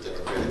this of the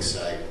Democratic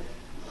side.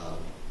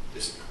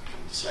 Just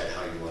decide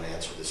how you want to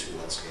answer this, who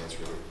wants to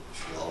answer it,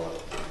 if you all want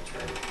to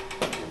turn.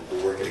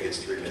 We're working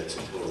against 3 minutes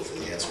in total for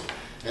the answer.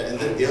 And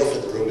then the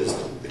elephant in the room is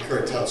the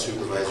current town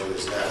supervisor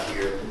is not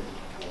here.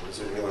 Does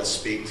anyone want to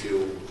speak to?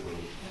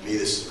 To me,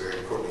 this is a very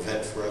important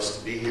event for us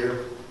to be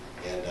here,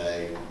 and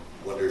I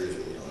wondered if,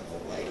 I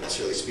don't want to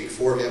necessarily speak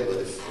for him, but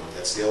if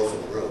that's the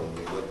elephant in the room,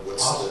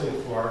 what's I'll the... say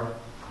for him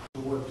to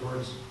work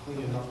towards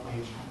cleaning up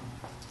Main Street.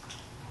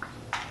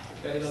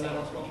 Okay, on that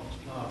as well.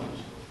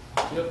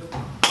 Yep.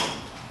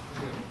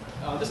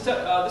 This is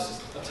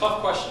a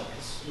tough question.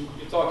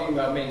 You're talking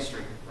about Main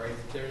Street, right?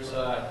 There's,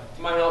 to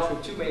my knowledge, we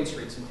have 2 main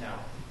streets in town.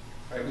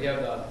 Right? We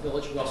have the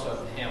Village, we also have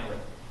the Hamlet.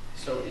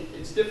 So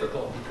it's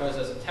difficult because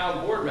as a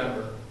town board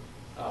member,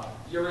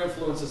 your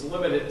influence is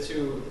limited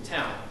to the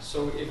town.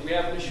 So if we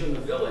have an issue in the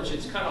Village,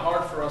 it's kind of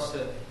hard for us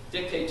to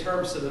dictate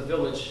terms to the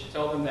Village,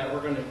 tell them that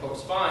we're going to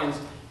impose fines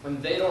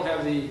when they don't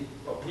have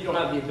we don't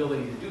have the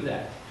ability to do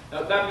that.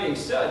 Now, that being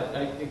said,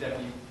 I think that'd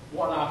be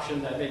one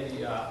option that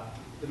maybe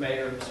the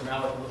mayor, Mr.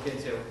 Mallett, would look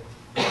into in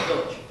the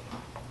Village.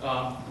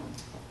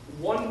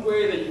 One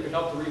way that you can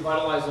help to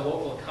revitalize the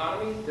local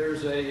economy,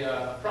 there's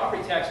a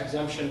property tax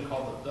exemption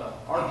called the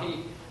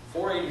RP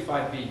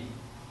 485B.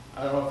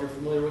 I don't know if you're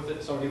familiar with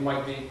it. Some of you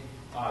might be.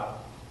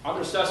 I'm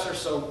an assessor,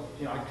 so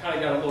I kind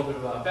of got a little bit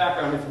of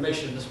background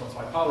information in this one, so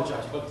I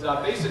apologize. But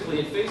basically,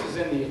 it phases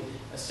in the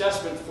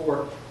assessment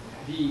for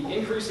the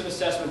increase in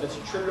assessment that's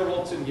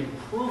attributable to the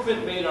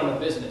improvement made on a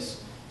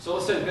business. So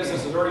let's say the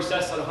business is already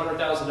assessed at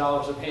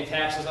 $100,000, they're paying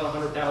taxes on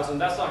 $100,000.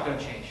 That's not going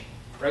to change,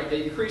 right?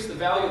 They increase the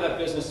value of that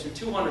business to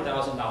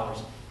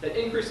 $200,000.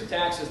 That increase in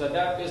taxes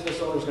that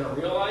business owner is going to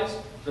realize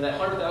for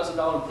that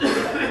 $100,000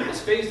 improvement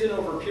is phased in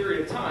over a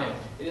period of time.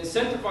 It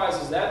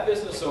incentivizes that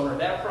business owner,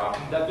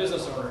 that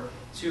business owner,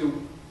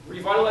 to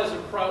revitalize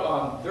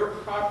their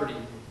property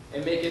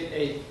and make it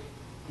a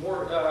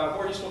more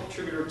useful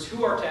contributor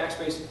to our tax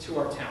base and to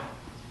our town.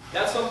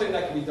 That's something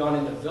that can be done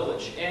in the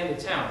Village and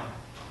the town.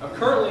 Now,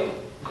 currently,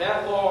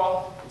 that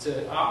law, it's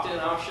an opt-in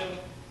option.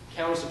 The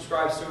county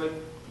subscribes to it.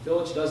 The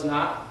Village does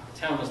not. The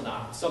town does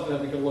not. It's something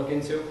that we can look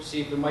into,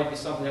 see if there might be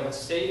something that would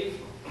save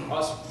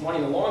us money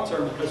in the long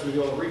term because we'd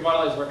be able to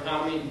revitalize our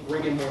economy and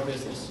bring in more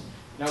business.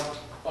 Now,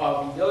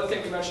 the other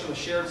thing we mentioned was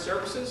shared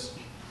services.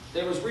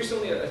 There was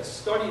recently a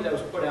study that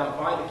was put out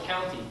by the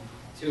county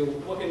to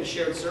look into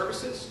shared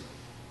services.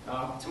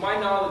 To my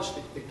knowledge,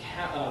 the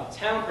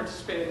town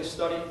participated in this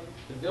study.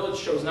 The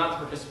Village chose not to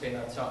participate in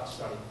that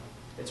study.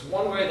 It's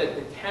one way that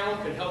the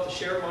town could help to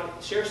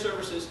share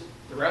services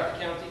throughout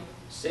the county,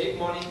 save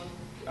money,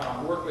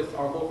 work with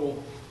our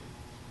local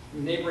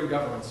neighboring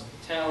governments,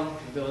 the town,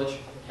 the Village,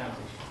 the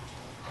county.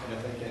 And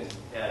if I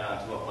can add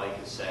on to what Mike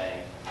is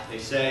saying, they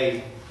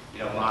say,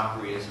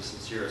 mockery is the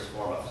sincerest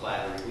form of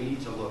flattery. We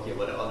need to look at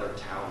what other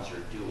towns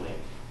are doing.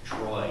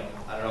 Troy,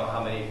 I don't know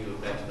how many of you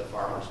have been to the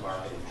farmers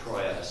market in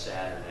Troy on a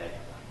Saturday.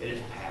 It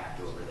is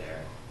packed over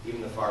there.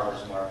 Even the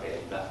farmers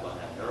market in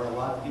Bethlehem. There are a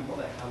lot of people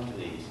that come to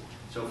these.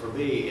 So for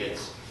me,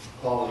 it's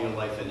quality of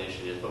life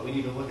initiatives, but we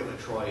need to look at what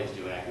Troy is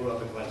doing. I grew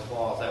up in Glens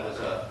Falls. That was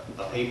a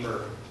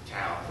paper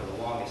town for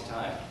the longest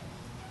time.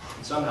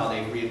 And somehow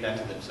they've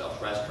reinvented themselves.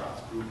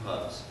 Restaurants, brew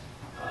pubs.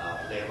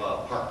 They have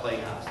a park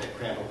playhouse. They have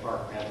Crandall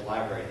Park, Crandall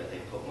Library that they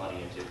put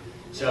money into.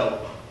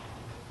 So,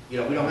 we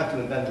don't have to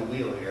invent the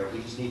wheel here.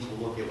 We just need to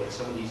look at what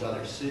some of these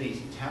other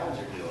cities and towns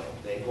are doing.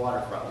 They have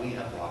waterfront. We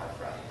have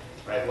waterfront.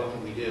 Right? What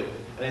can we do?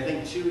 And I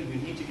think, too,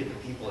 you need to get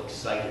the people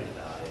excited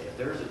about it. If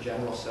there's a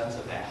general sense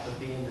of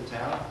apathy in the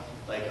town,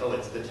 like,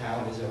 it's the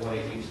town isn't what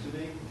it used to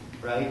be,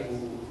 right?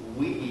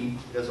 We,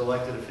 as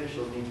elected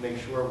officials, need to make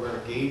sure we're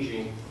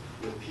engaging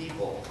with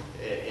people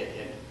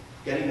and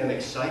getting them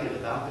excited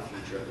about the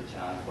future of the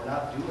town. If we're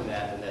not doing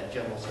that, then that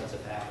general sense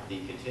of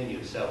apathy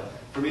continues. So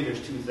for me,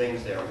 there's 2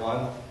 things there.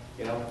 One,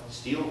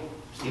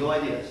 steal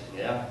ideas,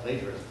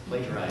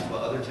 plagiarize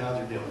what other towns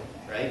are doing,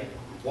 right?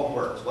 What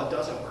works, what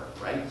doesn't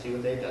work, right? See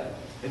what they've done.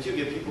 And 2,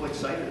 get people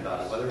excited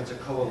about it, whether it's a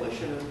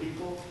coalition of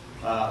people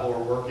or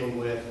working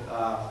with,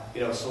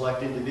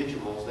 select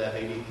individuals that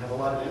maybe have a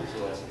lot of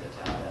influence in the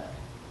town.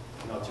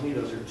 That, to me,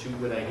 those are 2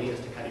 good ideas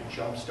to kind of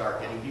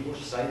jumpstart getting people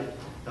excited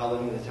about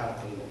living in the town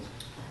of Cleveland.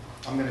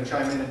 I'm going to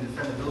chime in and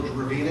defend the Village of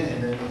Ravena,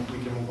 and then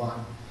we can move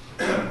on.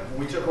 When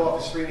we took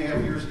office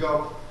 3.5 years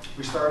ago,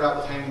 we started out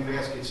with hanging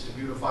baskets to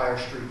beautify our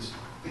streets.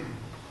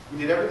 We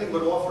did everything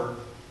but offer,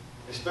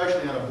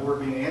 especially on a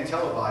board meeting and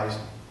televised,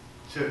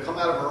 to come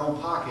out of our own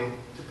pocket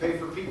to pay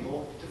for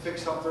people to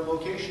fix up their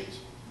locations.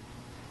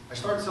 I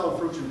started selling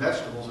fruits and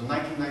vegetables in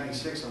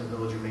 1996 on the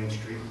Village of Main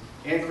Street,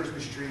 and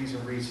Christmas trees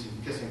and wreaths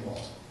and kissing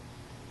balls.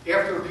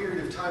 After a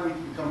period of time, we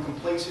become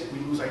complacent, we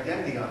lose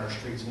identity on our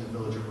streets in the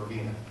Village of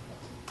Ravena.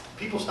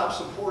 People stop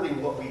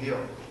supporting what we do.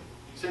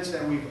 Since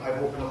then,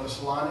 I've opened up a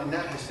salon, and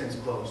that has since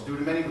closed due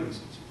to many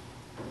reasons.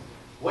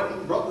 What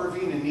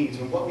Ravena needs,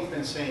 and what we've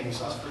been saying,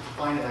 is us to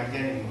find an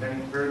identity,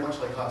 very much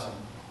like Hudson,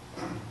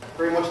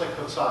 very much like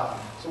Coxsackie,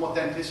 some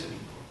authenticity.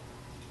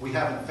 We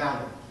haven't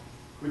found it.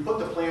 We put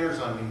the planters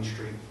on Main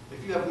Street.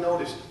 If you have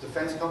noticed, the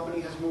fence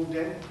company has moved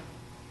in,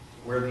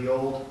 where the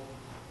old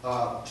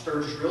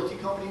Sturgis Realty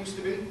Company used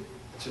to be.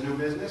 It's a new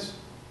business.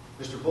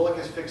 Mr. Bullock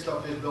has fixed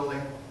up his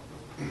building.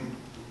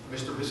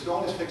 Mr.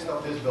 Viscone has fixed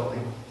up his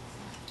building.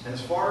 And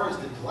as far as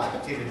the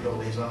dilapidated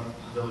buildings on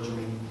Village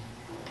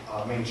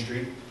of Main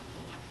Street,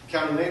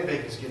 County Land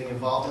Bank is getting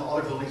involved, and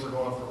other buildings are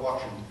going up for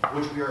auction,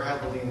 which we are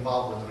heavily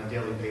involved with on a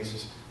daily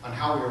basis on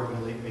how we are going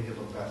to make it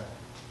look better.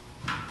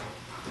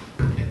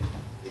 I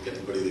think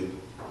everybody that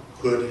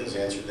could has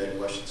answered that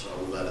question, so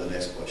I'll move on to the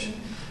next question.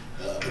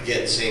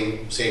 Again,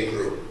 same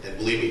group, and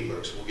believe me,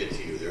 clerks, we'll get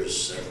to you. There's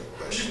several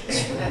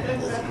questions for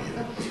both of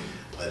you.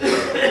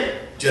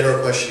 But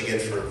general question again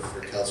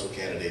for council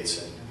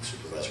candidates and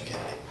supervisor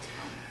candidate.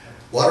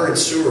 Water and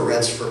sewer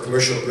rents for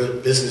commercial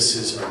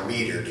businesses are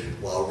metered,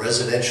 while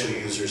residential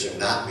users are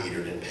not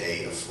metered and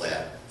pay a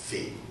flat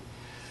fee.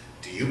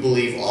 Do you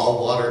believe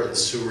all water and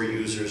sewer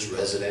users,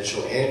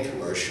 residential and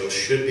commercial,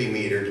 should be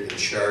metered and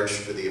charged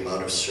for the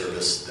amount of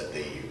service that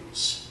they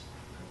use?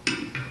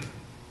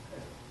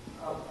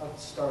 I'll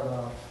start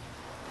off.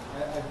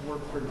 I've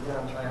worked for the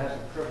town. I had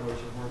the privilege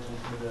of working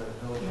for the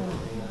village of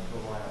Ravena for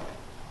a while.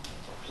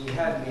 We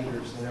had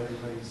meters in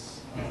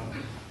everybody's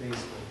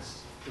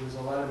basements. There was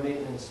a lot of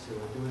maintenance to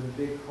it. There was a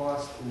big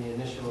cost in the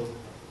initial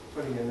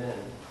putting them in.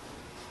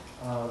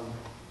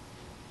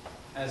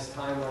 As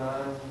time went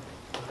on,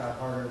 it got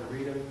harder to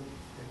read them.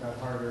 It got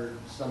harder.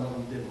 Some of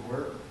them didn't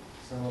work.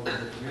 Some of them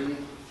didn't read.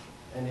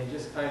 And they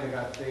just kind of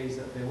got phased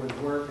that they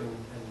wouldn't work, and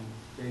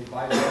they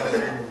bypassed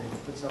them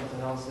and put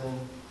something else in.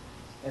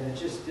 And it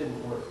just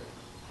didn't work.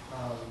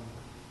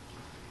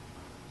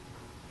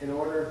 In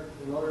order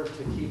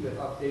to keep it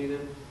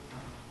updated,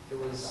 it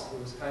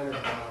was kind of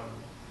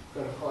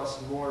going to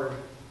cost more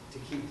to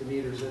keep the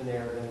meters in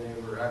there than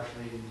they were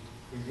actually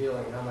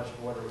revealing how much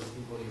water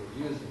people you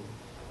were using.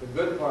 The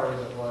good part of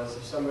it was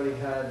if somebody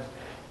had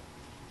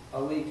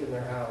a leak in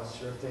their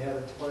house, or if they had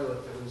a toilet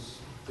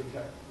that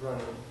kept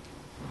running,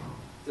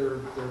 their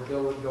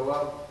bill would go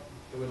up.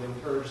 It would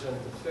encourage them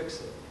to fix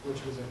it,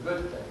 which was a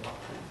good thing.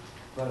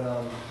 But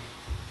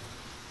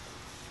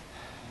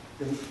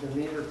the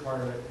meter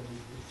part of it,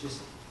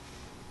 just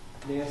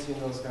Nancy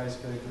and those guys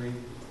could agree,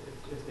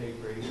 if they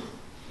agreed,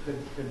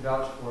 could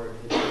vouch for it.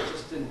 It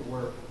just didn't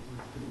work.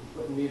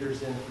 Putting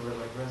meters in for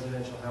like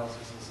residential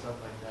houses and stuff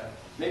like that.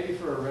 Maybe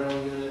for a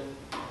rental unit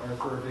or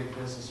for a big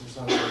business or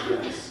something,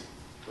 yes.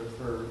 But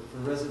for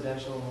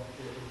residential,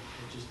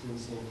 it just didn't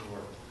seem to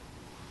work.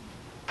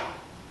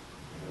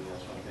 Anyone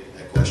else want to take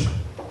that question?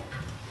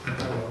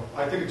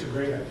 I think it's a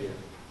great idea.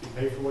 You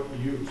pay for what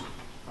you use.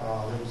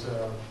 There was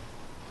a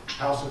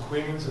house in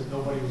Queens that it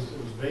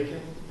was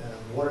vacant, and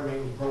a water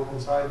main was broke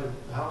inside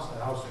the house.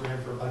 The house ran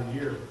for about a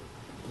year.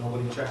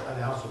 Nobody checked on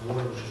the house, the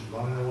water was just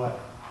running away.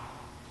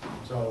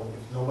 So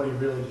if nobody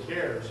really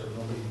cares or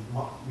nobody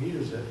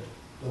meters it,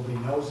 nobody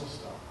knows the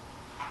stuff.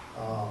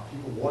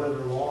 People water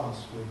their lawns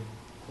with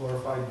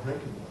chlorified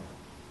drinking water.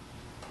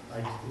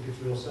 I think it's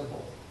real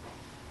simple.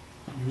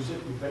 Use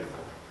it, you pay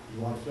for it.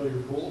 You want to fill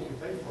your pool, you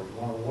pay for it. You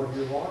want to water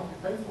your lawn,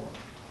 you pay for it.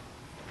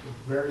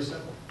 It's very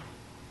simple.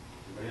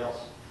 Anybody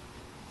else?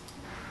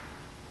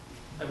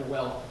 I have a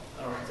well.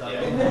 I don't know what to tell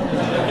Yeah. you.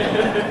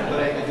 But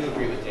I do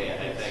agree with Dan.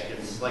 I think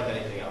it's like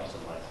anything else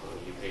in life.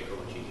 You pay for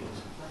what you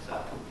use. So.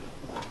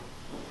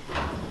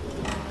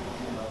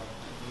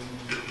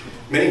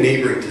 Many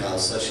neighboring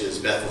towns, such as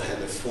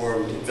Bethlehem, have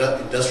formed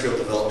industrial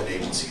development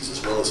agencies,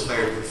 as well as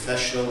hired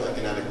professional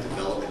economic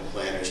development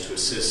planners to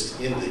assist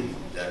in the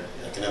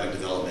economic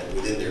development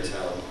within their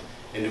town,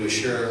 and to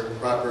assure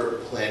proper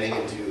planning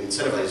and to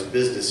incentivize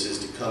businesses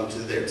to come to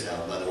their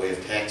town by the way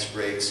of tax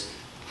breaks,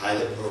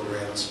 pilot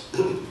programs,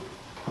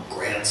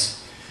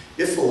 grants.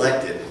 If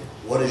elected,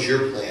 what is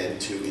your plan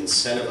to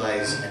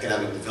incentivize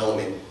economic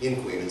development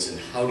in Queens, and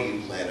how do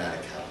you plan on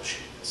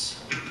accomplishing this?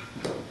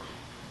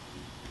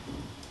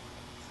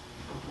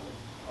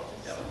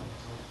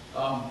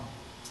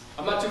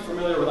 I'm not too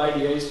familiar with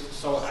IDAs,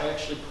 so I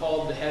actually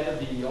called the head of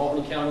the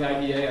Albany County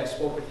IDA. I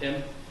spoke with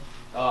him.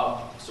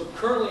 So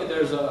currently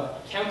there's a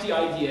county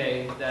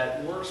IDA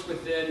that works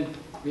within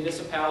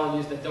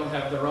municipalities that don't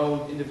have their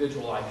own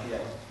individual IDA.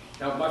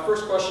 Now, my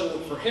first question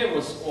for him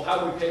was, well, how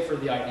do we pay for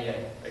the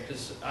IDA?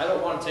 Because I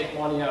don't want to take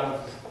money out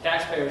of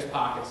taxpayers'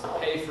 pockets to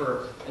pay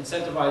for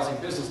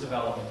incentivizing business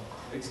development.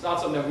 It's not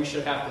something that we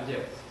should have to do.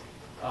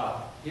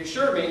 He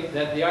assured me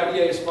that the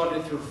IDA is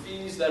funded through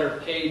fees that are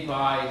paid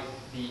by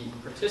the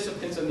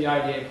participants in the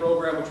IDA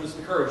program, which was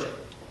encouraging.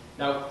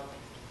 Now,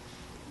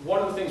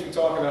 one of the things we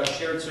talk about is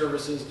shared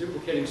services,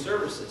 duplicating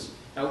services.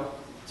 Now,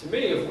 to me,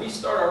 if we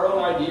start our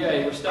own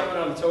IDA, we're stepping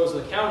on the toes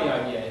of the county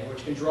IDA,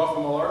 which can draw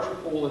from a larger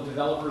pool of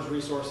developers,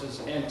 resources,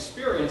 and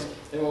experience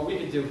than what we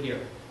could do here.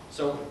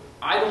 So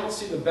I don't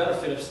see the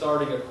benefit of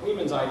starting a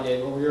Queens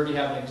IDA when we already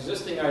have an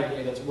existing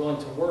IDA that's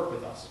willing to work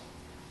with us.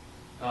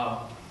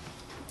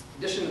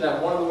 In addition to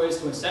that, one of the ways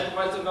to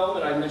incentivize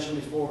development I mentioned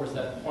before was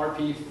that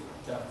RP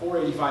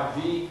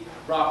 485B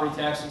property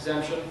tax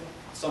exemption,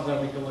 something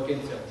that we can look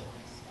into.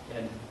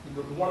 And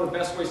one of the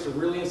best ways to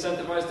really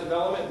incentivize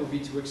development would be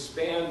to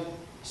expand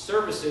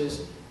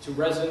services to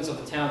residents of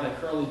the town that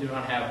currently do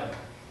not have them.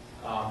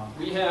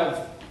 We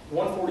have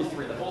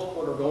 143, the whole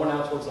quarter going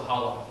out towards the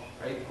hollow,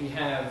 right? We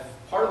have,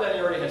 part of that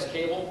area has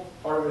cable,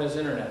 part of it has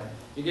internet.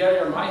 You get out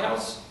here in my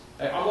house,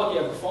 I'm lucky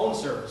I have a phone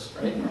service,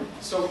 right?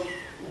 So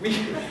we,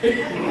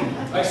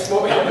 I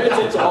smoke,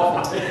 it's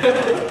awful.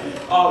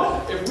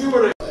 If we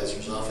were to...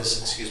 Supervisor's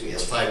office,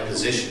 has 5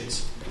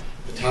 positions.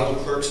 The town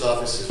clerk's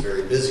office is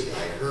very busy.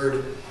 I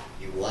heard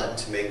you want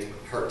to make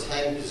a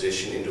part-time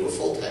position into a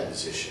full-time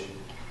position.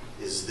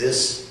 Is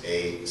this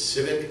a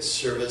civic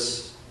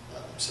service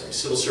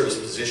civil service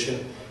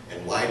position,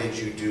 and why did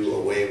you do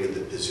away with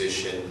the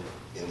position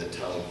in the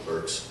town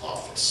clerk's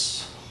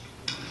office?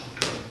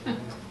 Yeah,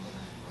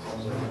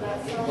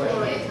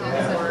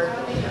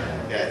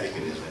 I think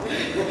it is.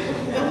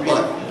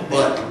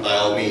 But by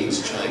all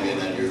means, chime in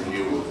on your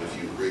view of if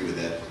you agree with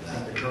that or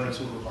not. The current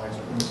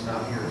supervisor is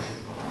not here to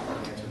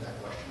answer that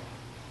question.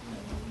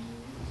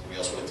 Somebody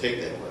else want to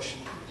take that question?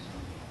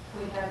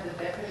 We have the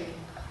deputy.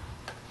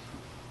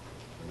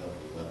 No,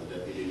 we want the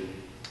deputy to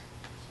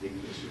speak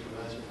to the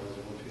supervisor. How does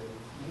everyone feel?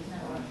 He's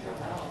not on sure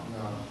at all.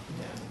 No.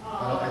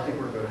 I think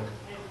we're good.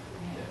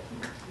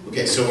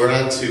 Okay, so we're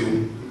on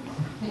to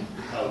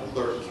town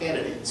clerk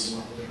candidates.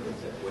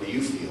 What do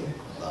you feel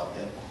about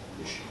that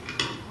issue?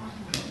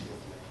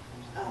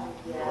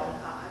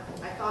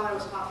 I thought I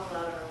was talking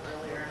about it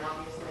earlier, and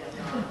obviously I'm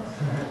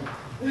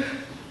not.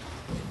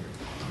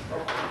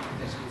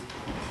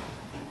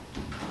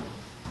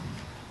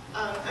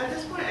 At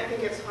this point, I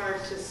think it's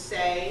hard to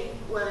say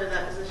whether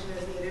that position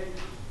is needed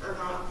or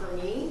not for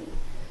me.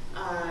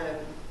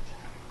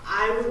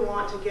 I would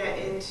want to get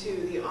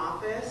into the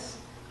office.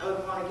 I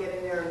would want to get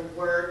in there and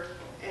work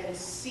and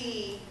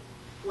see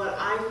what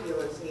I feel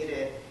is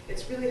needed.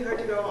 It's really hard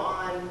to go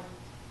on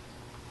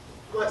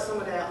what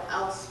someone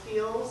else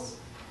feels.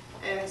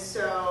 And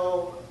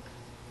so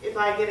if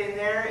I get in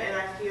there and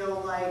I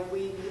feel like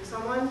we need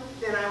someone,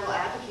 then I will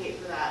advocate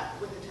for that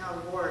with the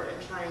town board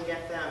and try and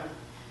get them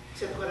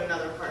to put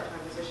another part-time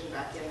position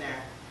back in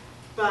there.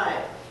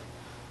 But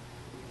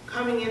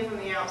coming in from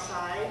the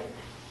outside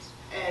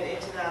and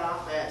into that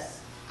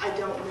office, I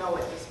don't know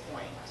at this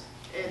point.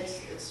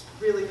 It's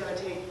really going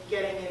to take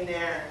getting in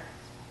there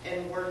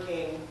and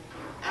working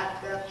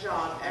at that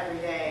job every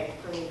day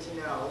for me to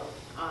know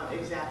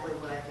exactly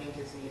what I think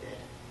is needed.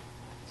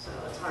 So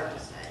it's hard to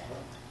say.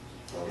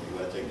 Well, do you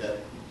want to take that?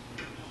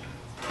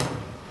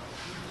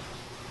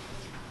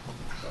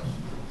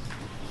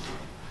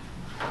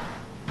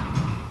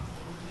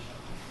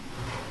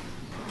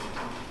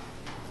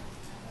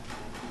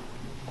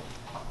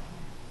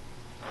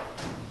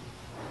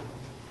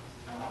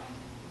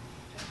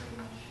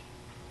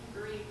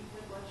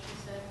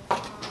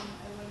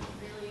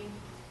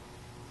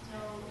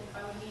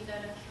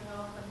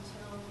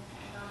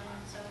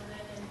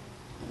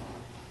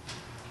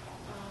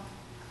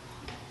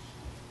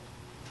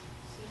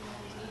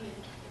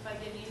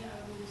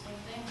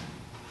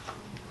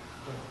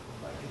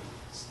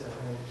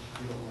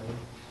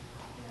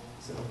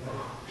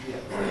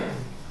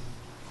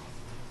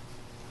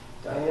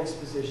 Diane's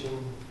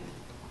position,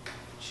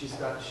 she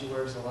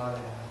wears a lot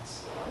of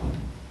hats.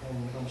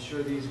 And I'm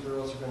sure these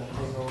girls are going to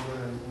take over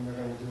and they're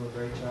going to do a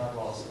great job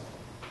also.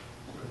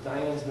 But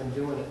Diane's been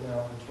doing it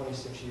now for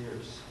 26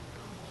 years.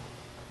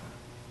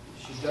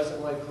 She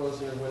doesn't like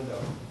closing her window.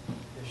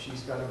 If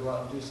she's got to go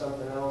out and do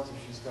something else,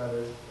 if she's got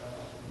to,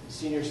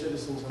 senior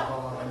citizens will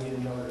call out, I need a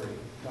notary.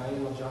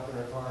 Diane will jump in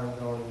her car and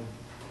go and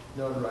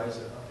notarize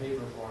a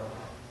paper form.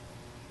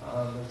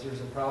 If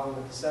there's a problem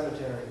at the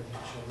cemetery,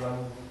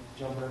 she'll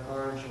jump in her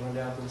car and she'll run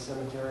down to the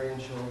cemetery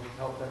and she'll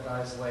help that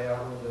guys lay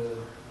out where the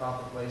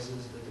proper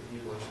places that the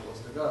people are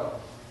supposed to go.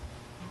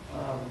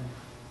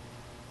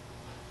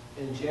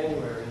 In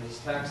January is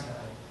tax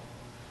time,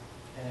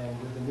 and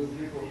with the new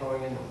people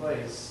going into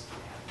place,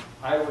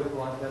 I would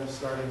want them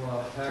starting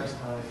off tax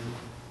time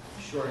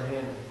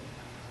short-handed.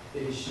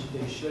 They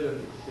should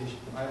have.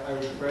 I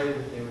would pray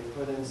that they would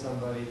put in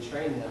somebody,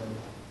 train them,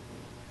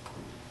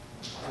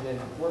 and then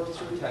work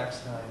through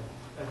tax time.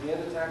 At the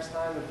end of tax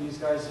time, if these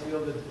guys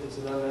feel that it's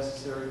an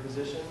unnecessary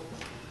position,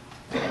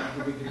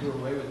 we could do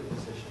away with the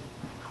position.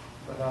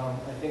 But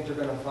I think they're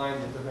going to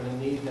find that they're going to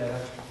need that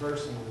extra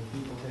person with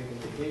people taking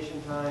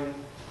vacation time,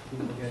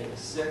 people getting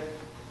sick,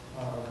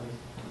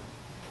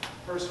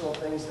 personal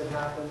things that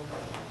happen.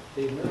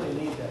 They really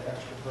need that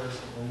extra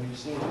person, and we've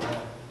seen it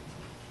happen.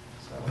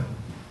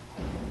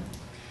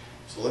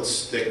 So let's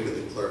stick with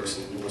the clerks,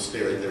 and we'll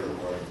stay right there with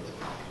Mark.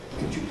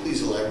 Could you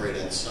please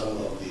elaborate on some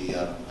of the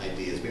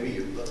ideas? Maybe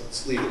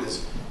let's leave it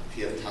as if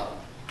you have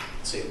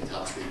say the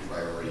top 3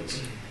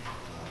 priorities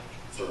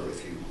for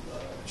if you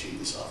achieve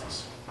this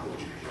office. What would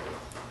you do?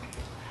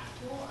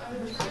 Well, I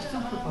would try to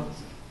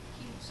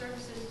keep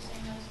services the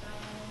same as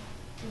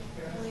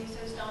Diane. Police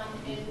has done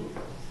in.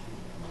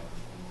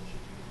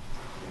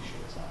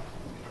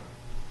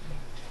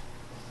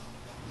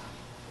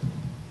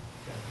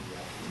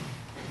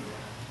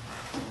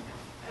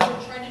 I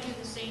would try to do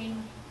the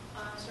same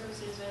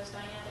services as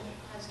Diane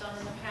has done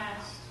in the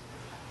past.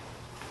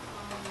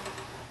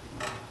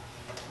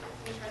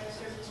 We try to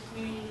serve this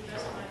community to the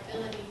best of my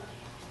ability.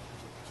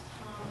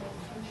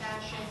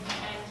 Compassion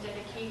and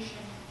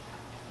dedication.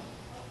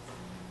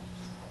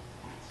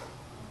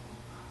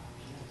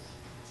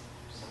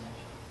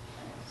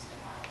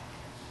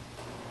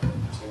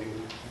 So you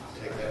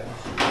take that.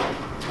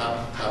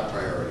 Top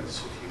priorities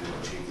if you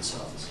achieve this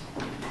office.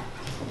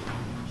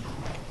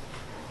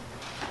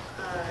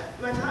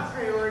 My top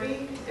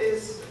priority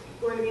is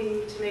going to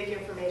be to make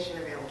information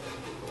available to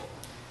people.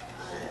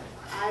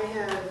 I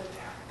have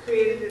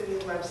created a new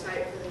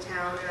website for the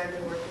town, and I've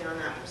been working on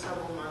that for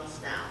several months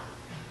now.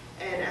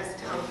 And as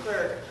town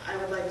clerk, I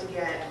would like to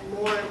get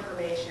more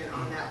information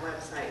on that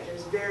website.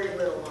 There's very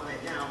little on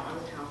it now on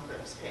the town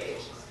clerk's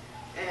page.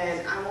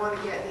 And I want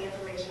to get the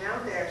information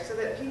out there so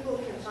that people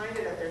can find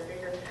it at their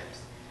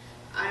fingertips.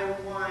 I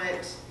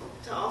want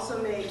to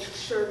also make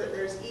sure that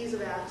there's ease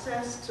of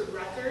access to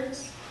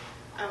records.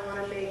 I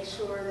want to make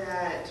sure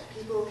that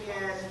people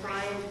can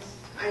find,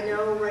 I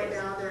know right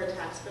now there are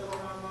tax bills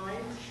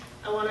online.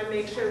 I want to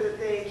make sure that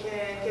they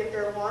can get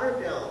their water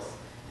bills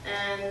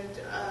and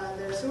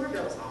their sewer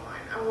bills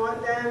online. I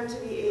want them to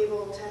be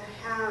able to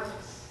have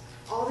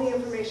all the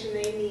information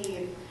they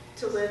need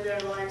to live their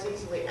lives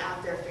easily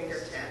at their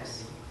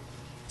fingertips.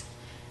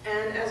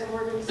 And as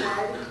Morgan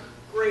said,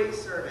 great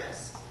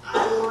service.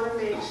 I want to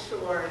make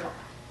sure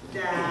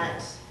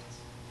that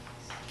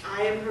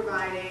I am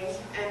providing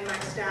and my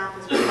staff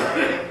is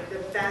providing the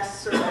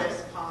best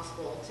service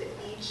possible to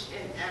each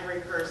and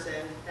every person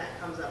that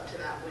comes up to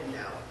that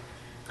window.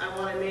 I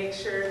want to make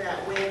sure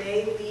that when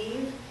they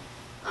leave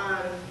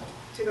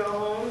to go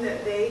home,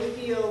 that they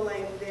feel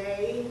like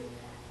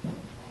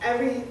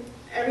every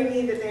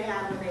need that they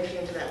had when they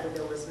came to that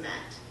window was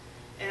met.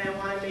 And I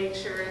want to make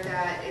sure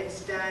that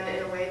it's done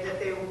in a way that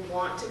they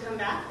want to come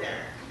back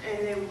there and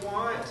they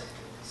want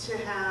to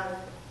have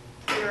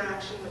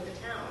interaction with the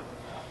town.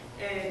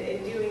 And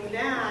in doing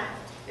that,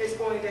 it's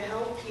going to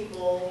help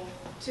people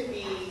to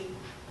be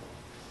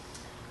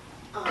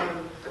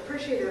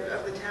appreciative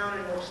of the town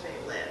in which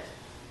they live.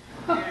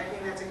 And I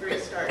think that's a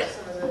great start to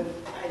some of the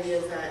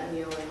ideas that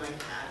Neil and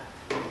Mike had.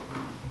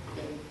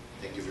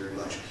 Thank you very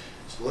much.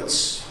 So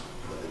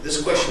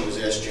this question was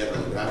asked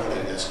generally, but I want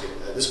to ask it,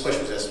 this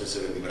question was asked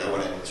specifically, but I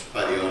want to, it's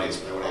by the audience,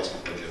 but I want to ask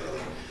it more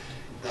generally.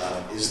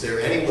 Is there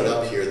anyone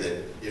up here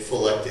that, if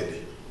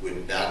elected,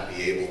 would not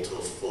be able to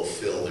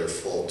fulfill their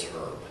full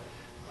term?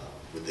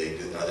 Are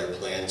there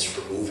plans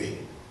for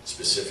moving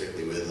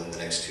specifically within the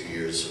next 2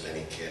 years of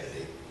any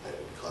candidate that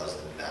would cause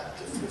them not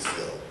to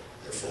fulfill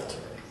their full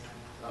term?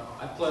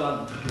 I plan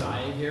on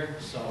dying here,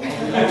 so I'm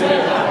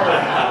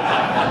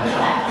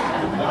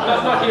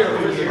not here.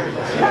 We're here. Me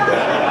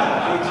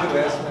too,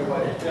 ask my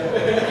wife.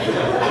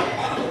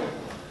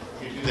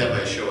 You do that by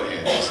a show of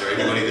hands. Is there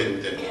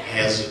anybody that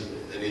has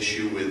an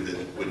issue with that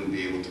wouldn't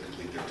be able to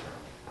complete their term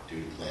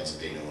due to plans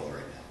that they know of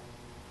right now?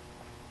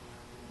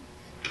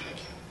 Thank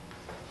you.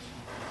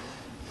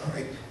 All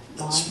right,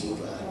 let's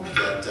move on. We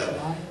got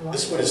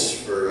this one is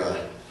for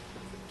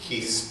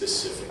Keith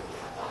specifically.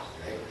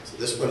 Right? So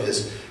this one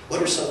is,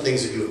 what are some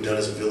things that you have done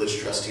as a village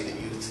trustee that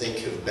you think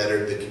have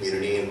bettered the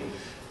community? And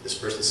this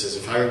person says,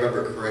 if I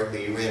remember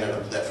correctly, you ran on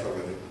a platform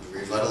of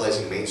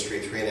revitalizing Main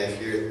Street 3.5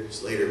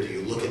 years later. Do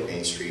you look at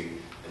Main Street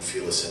and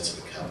feel a sense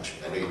of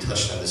accomplishment? I know you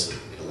touched on this in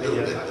a little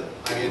bit, but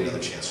I'll give you another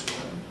chance for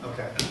that.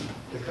 Okay.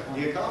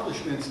 The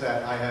accomplishments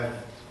that I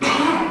have...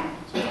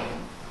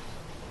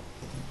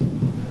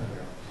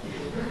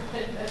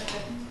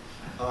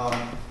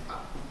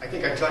 I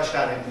think I touched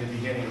on it in the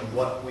beginning of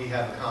what we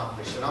have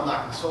accomplished, and I'm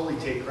not going to solely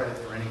take credit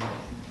for anything.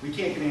 We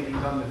can't get anything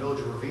done in the village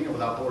of Ravena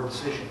without board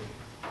decision.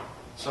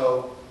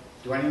 So,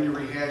 do I need to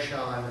rehash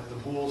on the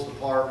pools, the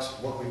parks,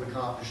 what we've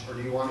accomplished, or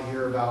do you want to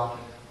hear about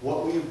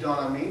what we've done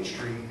on Main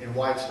Street and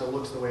why it still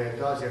looks the way it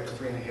does after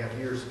 3.5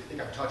 years? I think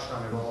I've touched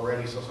on it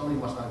already, so somebody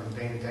must not have been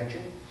paying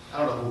attention. I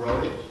don't know who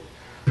wrote it.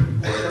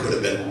 Or it could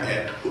have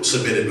been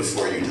submitted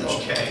before you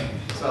touched it. Okay,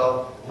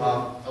 so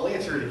I'll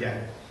answer it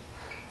again.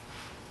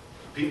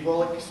 Pete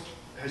Bullock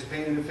has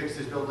painted and fixed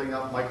his building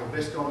up. Michael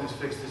Biscone has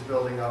fixed his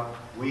building up.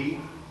 We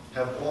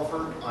have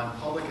offered on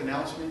public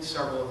announcements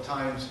several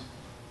times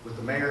with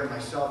the mayor,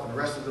 myself, and the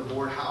rest of the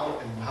board how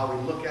we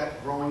look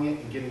at growing it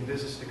and getting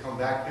business to come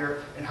back there,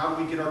 and how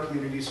do we get our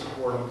community to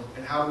support them,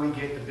 and how do we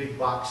get the big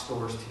box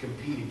stores to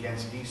compete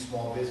against these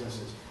small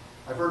businesses.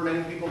 I've heard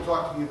many people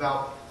talk to me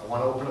about, I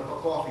want to open up a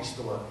coffee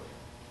store.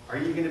 Are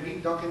you going to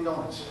beat Dunkin'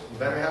 Donuts? You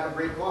better have a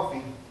great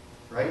coffee,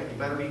 right? You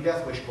better be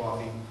Death Wish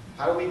coffee.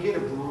 How do we get a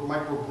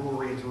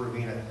microbrewery into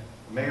Ravena?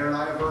 The mayor and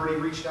I have already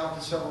reached out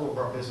to several of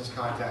our business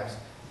contacts.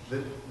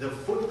 The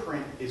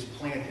footprint is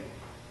planted.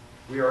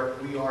 We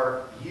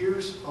are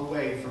years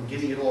away from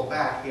getting it all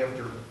back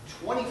after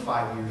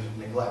 25 years of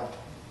neglect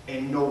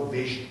and no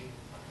vision.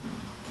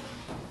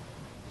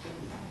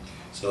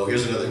 So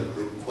here's another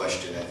group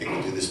question. I think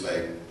we'll do this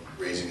by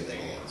raising of the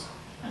hands.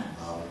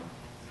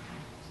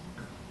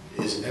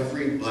 Is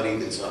everybody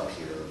that's up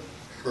here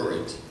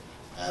current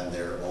on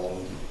their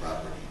own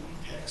property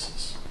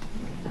taxes?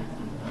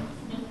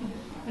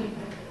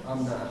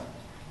 I'm not.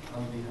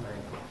 I'm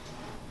behind.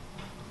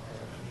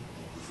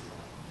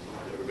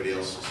 Everybody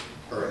else is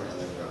current on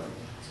their property.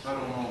 I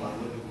don't know, I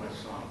live with my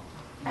son.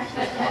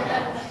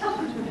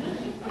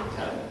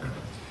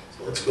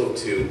 So let's go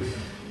to,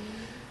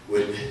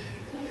 would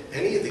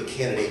any of the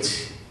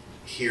candidates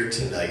here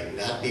tonight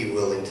not be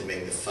willing to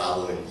make the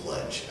following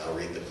pledge? I'll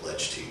read the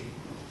pledge to you.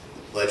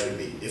 The pledge would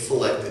be, if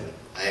elected,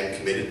 I am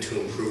committed to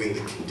improving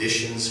the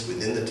conditions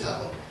within the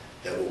town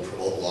that will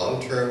promote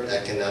long-term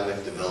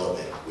economic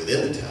development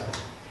within the town,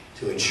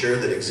 to ensure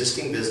that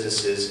existing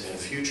businesses and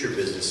future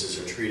businesses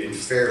are treated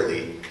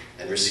fairly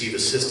and receive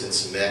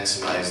assistance to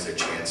maximize their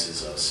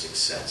chances of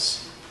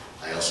success.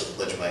 I also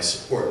pledge my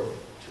support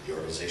to the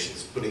organization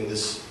that's putting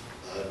this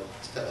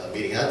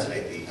meeting on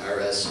tonight, the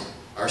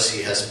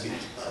RCS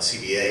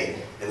CBA,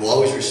 and will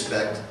always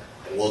respect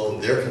and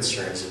welcome their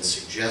concerns and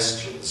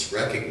suggestions,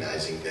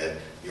 recognizing that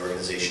the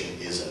organization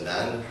is a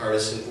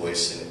nonpartisan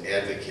voice and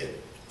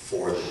advocate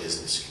for the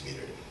business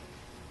community.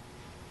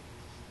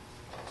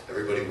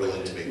 Everybody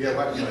willing to make Yeah,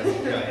 that?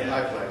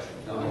 my pledge.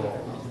 No,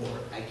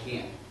 I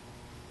can't.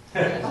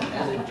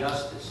 As a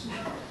justice,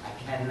 I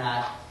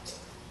cannot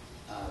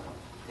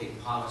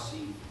take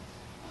policy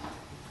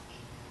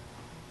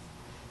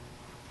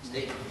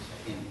statements.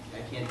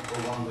 I can't go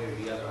one way or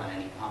the other on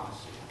any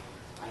policy.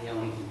 I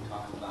only can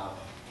talk about,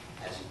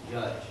 as a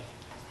judge,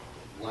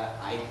 what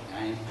I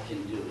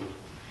can do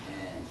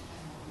and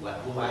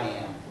who I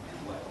am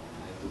and what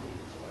I believe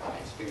and what my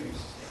experience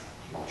is.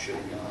 We should I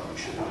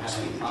don't have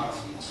any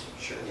policies.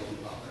 Sure.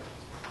 Involved.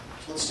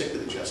 So let's stick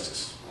with the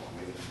justice.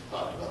 We've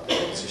talked about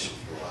that position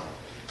for a while.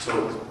 So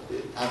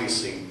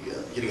obviously,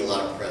 getting a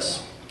lot of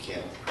press, you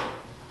can't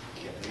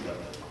read up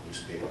a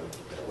newspaper,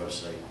 a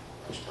website,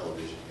 watch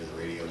television, hear the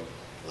radio,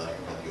 without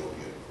hearing about the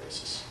opioid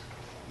crisis.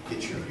 You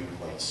get your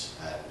viewpoints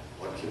at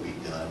what can be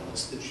done,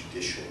 what's the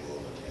judicial role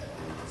in that,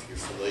 and if you're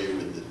familiar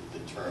with the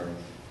term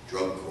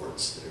drug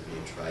courts that are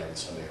being tried in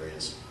some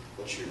areas,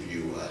 what's your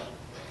view on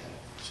that kind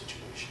of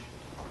situation?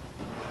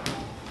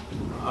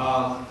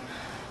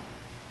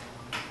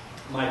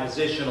 My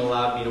position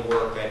allowed me to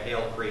work at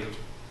Hale Creek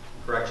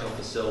Correctional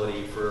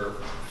Facility for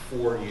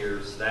 4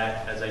 years.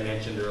 That, as I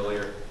mentioned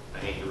earlier, I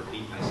hate to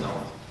repeat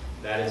myself,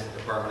 that is the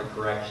Department of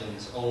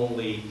Corrections'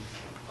 only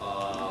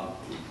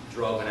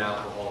drug and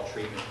alcohol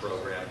treatment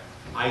program.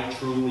 I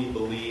truly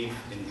believe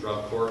in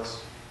drug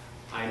courts.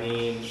 I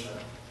mean,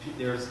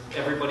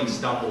 everybody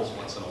stumbles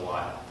once in a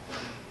while.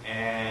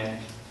 And,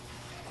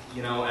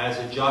 you know, as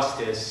a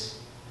justice,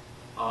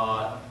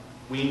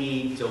 we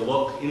need to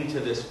look into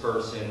this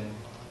person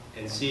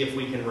and see if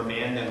we can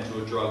remand them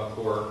to a drug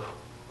court,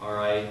 all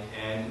right,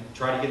 and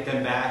try to get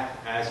them back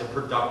as a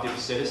productive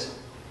citizen.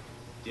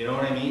 Do you know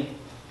what I mean?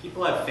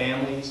 People have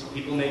families,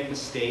 people make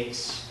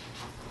mistakes,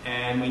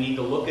 and we need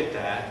to look at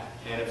that.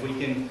 And if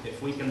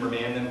we can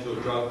remand them to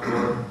a drug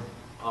court,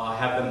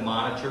 have them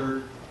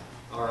monitored,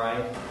 all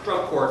right.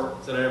 Drug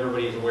court, so that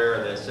everybody is aware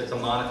of this, it's a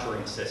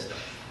monitoring system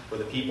where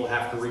the people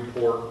have to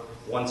report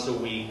once a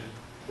week,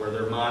 where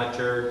they're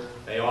monitored.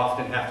 They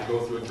often have to go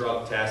through a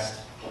drug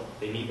test.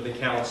 They meet with a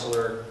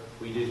counselor.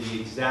 We do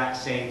the exact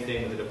same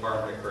thing with the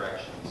Department of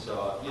Corrections.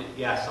 So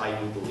yes, I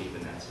do believe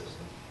in that system.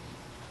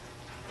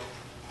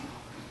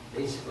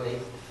 Basically,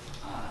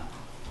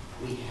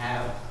 we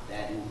have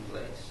that in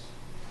place.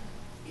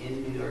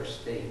 In New York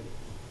State,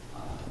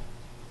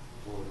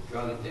 for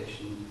drug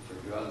addiction, for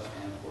drugs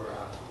and for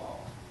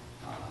alcohol,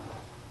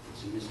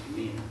 it's a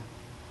misdemeanor.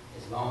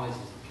 As long as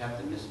it's kept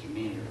a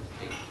misdemeanor, it's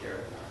taken care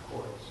of in our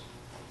courts,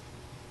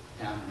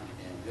 town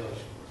and village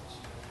courts.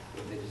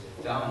 If it is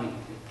a felony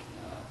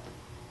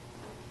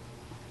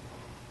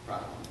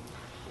problem,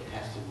 it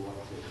has to go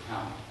up to the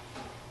county.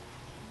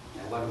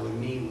 Now, what it would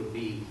mean would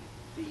be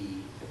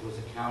if it was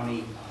a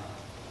county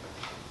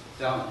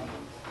felony,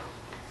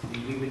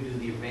 we would do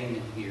the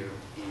arraignment here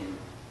in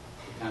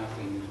the town of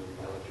Queens or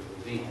the village of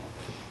Ravena,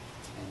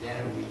 and then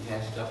it would be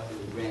passed up to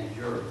the grand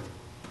jury.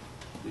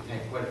 We've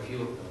had quite a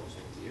few of those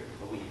over the years,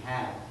 but we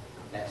have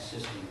that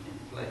system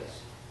in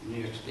place. New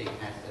York State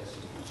has that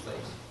system in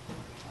place.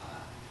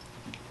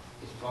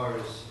 As far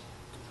as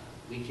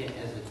we can,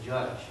 as a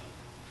judge,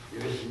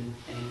 there isn't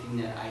anything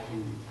that I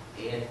can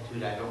add to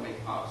that. I don't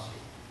make policy.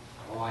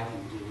 All I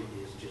can do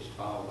is just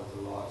follow what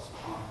the laws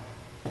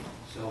are.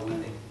 So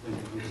when it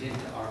comes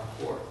into our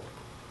court,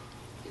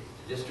 the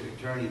district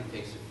attorney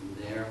takes it from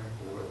there,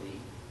 or the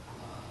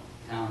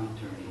town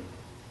attorney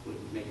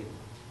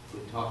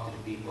would talk to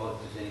the people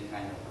if there's any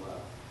kind of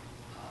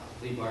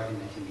plea bargain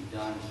that can be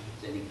done,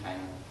 if there's any kind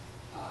of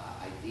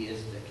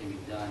ideas that can be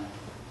done,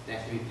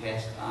 that can be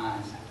passed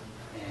on,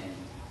 and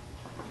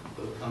it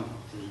will come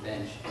to the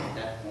bench. At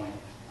that point,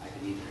 I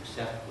can either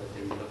accept what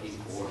they're looking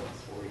for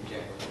or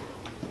reject what they're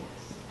looking for.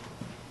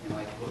 And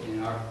like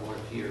in our court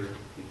here,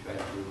 we try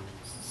to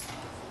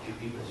keep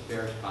people as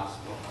fair as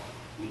possible.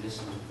 We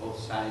listen to both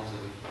sides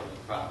of the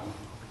problem.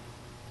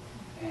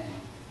 And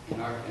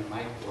in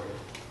my court,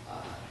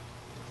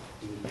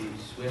 it would be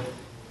swift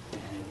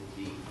and it would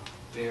be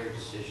fair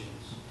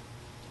decisions,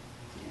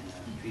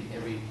 and treat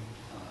every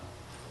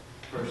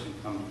person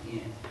coming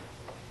in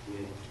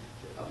with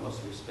the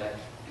utmost respect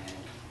and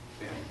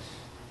fairness.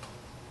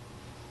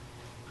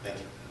 Thank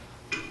you.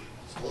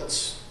 So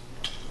let's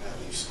not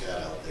leave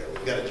Scott out there.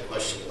 We've got a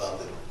question about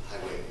the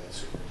highway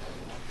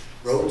superintendent.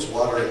 Roads,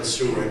 water, and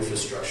sewer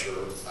infrastructure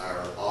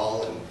are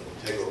all an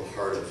integral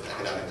part of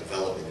economic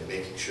development and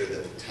making sure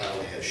that the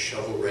town has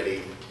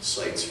shovel-ready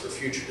sites for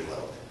future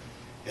development.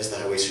 As the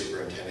highway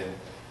superintendent,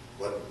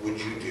 what would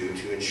you do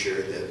to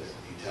ensure that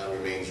the town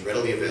remains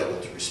readily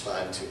available to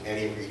respond to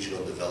any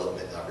regional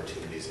development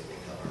opportunities that may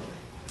come our way?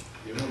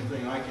 The only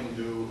thing I can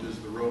do is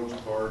the roads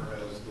part,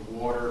 as the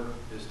water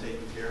is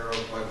taken care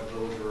of by the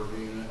village of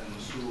Ravena, and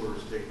the sewer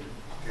is taken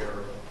care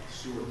of by the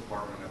sewer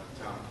department at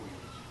the town of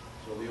Queens.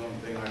 So the only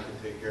thing I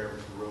could take care of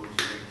is the roads and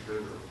make sure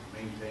they're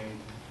maintained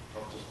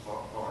up to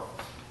par.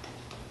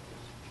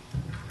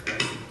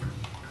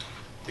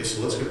 Okay,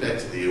 so let's go back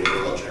to the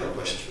overall general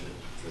questions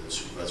for the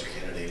supervisor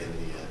candidate and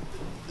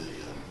the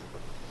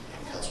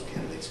council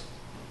candidates.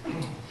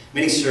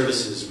 Many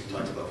services, we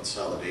talked about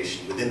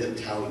consolidation, within the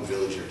town and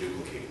village are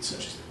duplicated,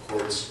 such as the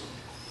courts,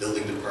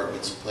 building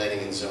departments, planning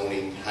and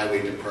zoning,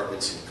 highway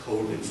departments, and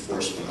code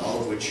enforcement,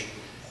 all of which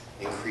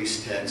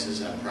increase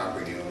taxes on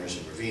property owners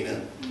in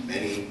Ravena,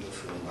 many of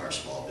whom are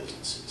small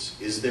businesses.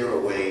 Is there a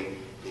way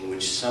in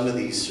which some of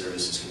these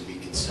services can be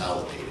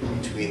consolidated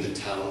between the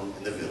town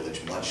and the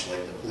village, much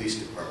like the police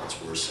departments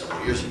were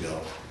several years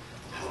ago,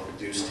 to help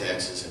reduce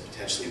taxes and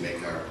potentially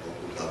make our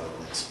local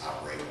governments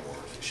operate more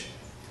efficient?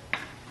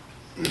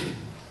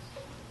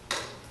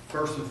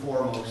 First and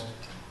foremost,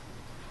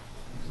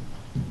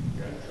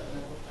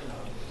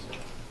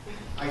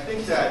 I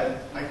think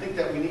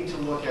that we need to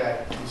look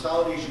at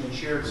consolidation and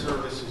shared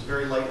services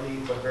very lightly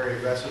but very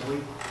aggressively.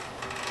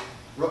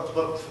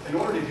 But in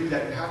order to do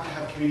that, you have to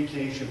have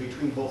communication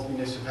between both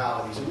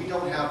municipalities, and we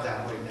don't have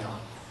that right now.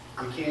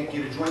 We can't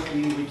get a joint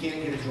meeting, we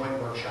can't get a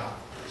joint workshop.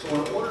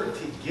 So in order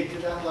to get to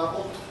that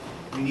level,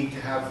 we need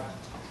to have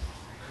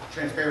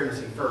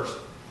transparency first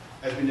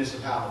as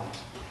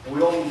municipalities. And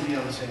we all need to be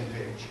on the same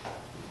page.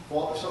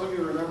 Well, some of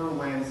you remember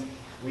when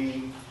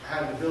we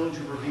had the Village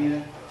of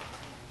Ravena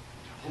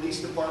Police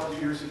Department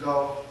years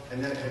ago,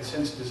 and then it had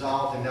since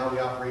dissolved, and now we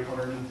operate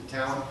underneath the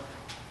town.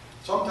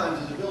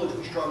 Sometimes as a village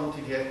we struggle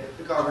to get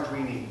the coverage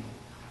we need.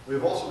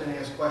 We've also been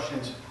asked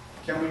questions,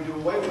 can we do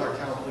away with our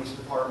town police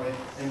department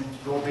and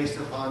go based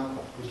upon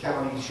the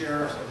county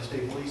sheriffs and the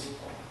state police,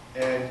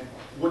 and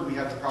would we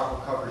have the proper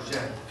coverage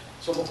then?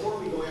 So before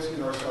we go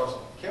asking ourselves,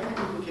 can we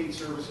duplicate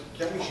services,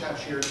 can we have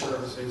shared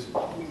services,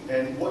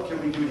 and what can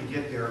we do to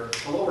get there?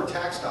 To lower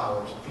tax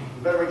dollars,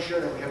 we better make sure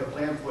that we have a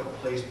plan put in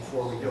place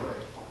before we do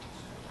it.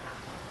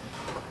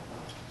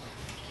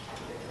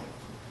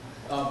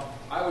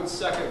 I would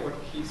second what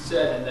Keith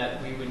said in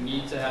that we would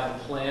need to have a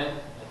plan.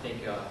 I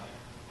think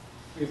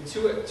we have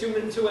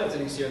two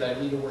entities here that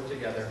need to work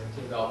together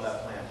to develop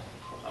that plan.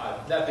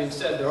 That being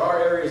said, there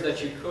are areas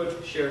that you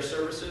could share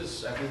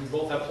services. I mean, we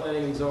both have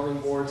planning and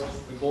zoning boards.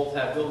 We both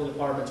have building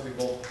departments. We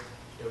both,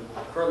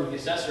 currently the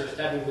assessor is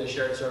technically a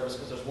shared service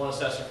because there's one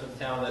assessor for the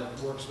town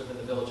that works within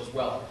the village as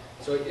well.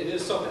 So it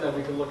is something that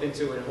we can look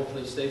into and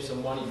hopefully save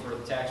some money for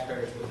the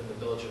taxpayers within the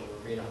village of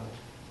Ravena.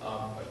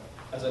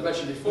 As I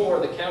mentioned before,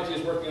 the county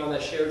is working on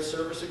that shared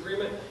service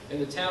agreement, and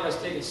the town has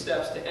taken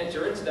steps to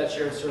enter into that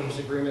shared service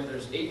agreement.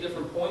 There's 8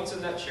 different points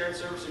in that shared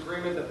service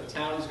agreement that the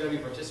town is going to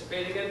be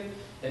participating in,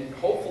 and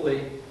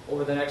hopefully,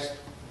 over the next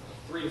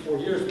 3 to 4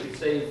 years, we can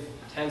save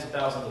tens of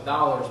thousands of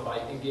dollars by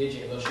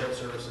engaging in those shared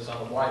services on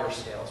a wider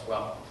scale as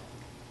well.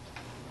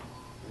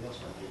 Anyone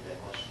else want to take that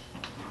question?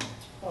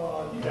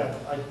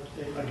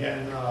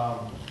 Again,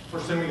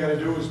 first thing we got to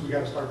do is we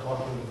got to start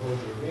talking to the village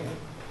of Ravena.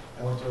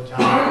 I went to a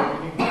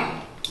town meeting.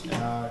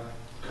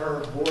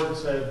 Current board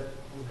said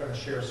we're going to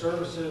share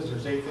services.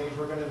 There's 8 things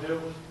we're going to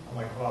do. I'm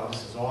like, wow,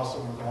 this is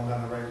awesome. We're going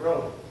down the right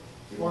road.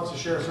 He wants to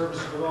share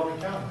services with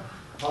Albany County.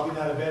 Probably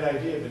not a bad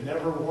idea, but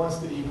never once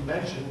did he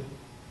mention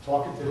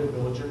talking to the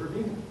village of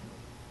Ravena.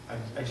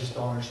 I just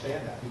don't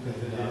understand that.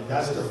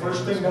 That's the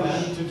first thing that we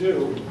need to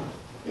do.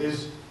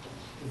 Is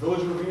the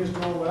village of Ravena is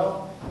doing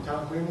well, the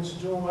town of Cleveland is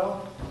doing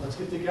well. Let's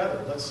get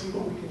together. Let's see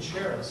what we can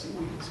share. Let's see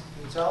what we can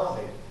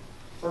consolidate.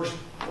 First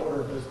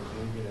order of business.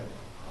 We get it.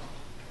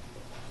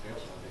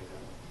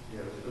 I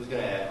was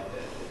going to add,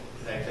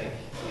 I think,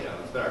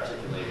 it's been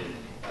articulated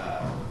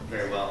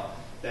very well,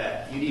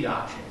 that you need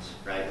options,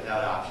 right?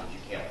 Without options, you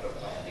can't put a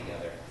plan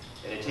together.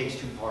 And it takes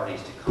 2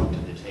 parties to come to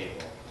the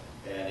table.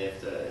 And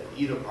if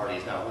either party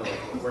is not willing,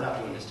 we're not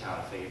doing this town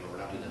a favor, we're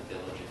not doing the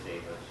village a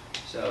favor.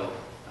 So,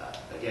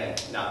 again,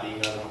 not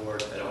being on the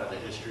board, I don't have the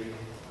history,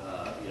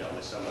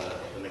 with some of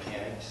the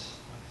mechanics,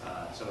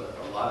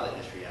 a lot of the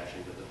history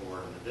actually with the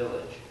board and the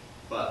village.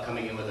 But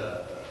coming in with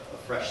a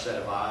fresh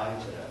set of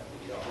eyes and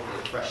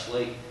hopefully a fresh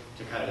slate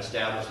to kind of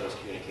establish those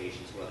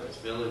communications, whether it's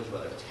village,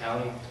 whether it's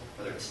county,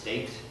 whether it's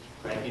state,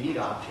 right? You need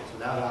options.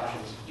 Without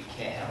options, you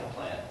can't have a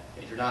plan.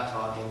 And if you're not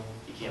talking,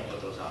 you can't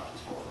put those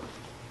options forward.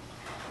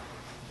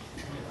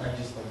 I'd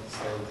just like to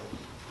say,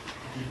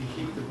 you can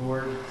keep the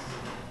board,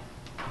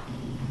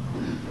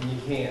 and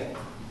you can.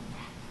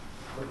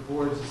 Put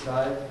boards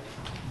aside,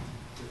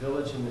 the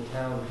village and the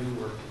town do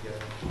work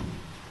together.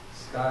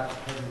 Scott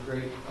has a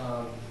great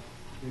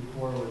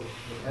rapport with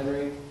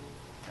Henry.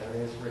 Henry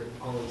has a great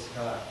rapport with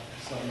Scott.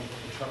 Something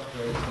the truck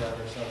breaks down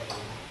or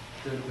something.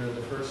 They're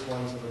the first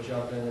ones that will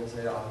jump in and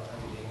say, oh, I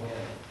need a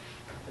hand.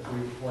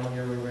 One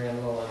year we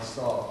ran low on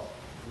salt.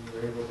 We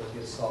were able to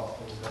get salt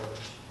from the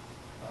village.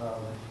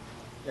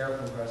 Air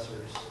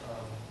compressors,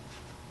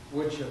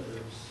 wood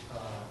chippers,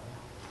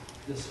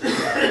 the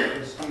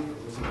sweeper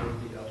was a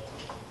big deal.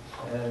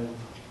 And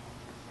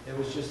it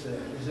was just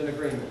it was an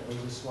agreement, it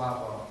was a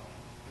swap off.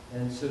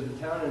 And so the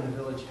town and the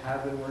village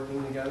have been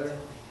working together.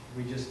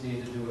 We just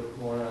need to do it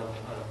more on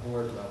a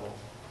board level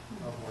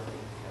of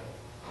working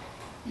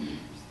together.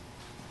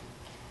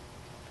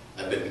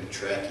 I've been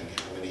tracking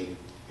how many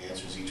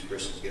answers each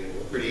person's getting.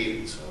 We're pretty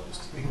even, so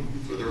just to be,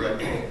 for the record,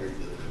 there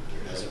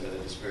hasn't been a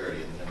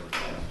disparity in the number of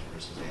times each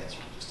person's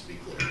answered, just to be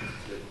clear.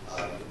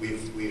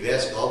 We've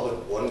asked all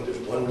but one, there's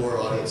one more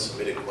audience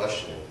submitted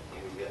question.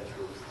 We got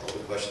through all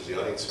the questions the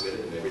audience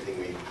submitted and everything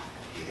we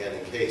had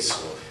in case.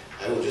 So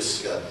I will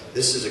just,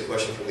 this is a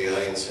question from the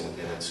audience, and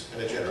it's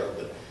kind of general,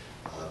 but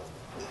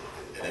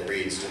and it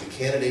reads, do the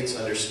candidates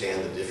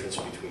understand the difference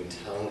between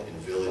town and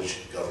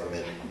village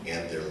government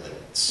and their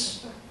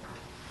limits?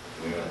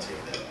 We want to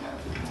take that.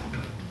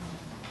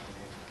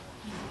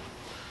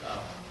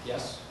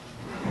 Yes.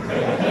 I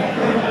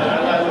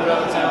live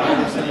around town, I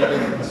understand the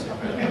difference.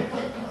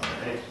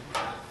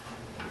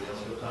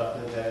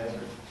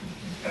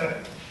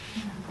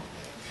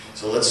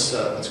 So let's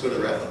go to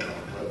the wrap up.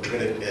 We're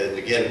going to,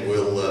 again,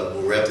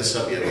 we'll wrap this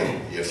up. You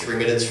have 3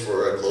 minutes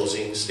for a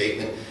closing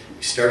statement.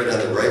 We started on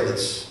the right.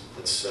 Let's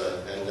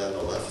end on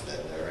the left then.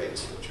 All right.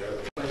 So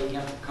Charlie. But you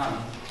have to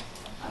come.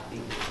 I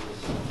think it was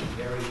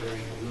very,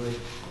 very good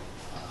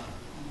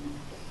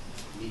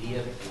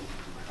media to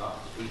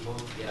talk to people,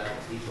 to get out to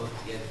people,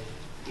 to get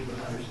people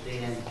to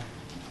understand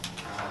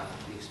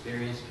the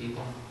experienced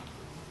people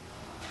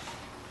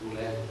who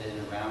have been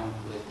around,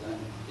 who have done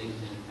things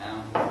in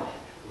town,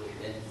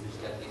 who's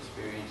got the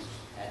experience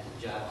at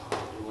the jobs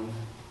they're doing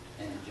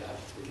and the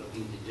jobs they're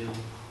looking to do.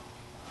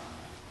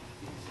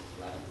 Because it's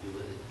a lot to do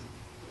with it.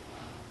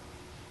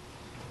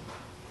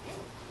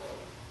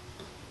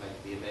 If I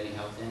could be of any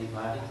help to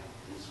anybody,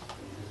 this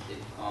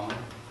big comment.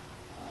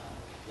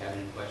 If you have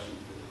any questions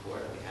for the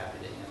court, I'll be happy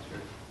to answer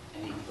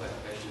any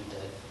questions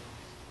that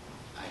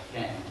I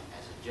can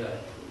as a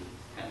judge. We're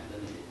kind of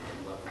limited in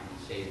what we can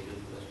say to do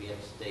because we have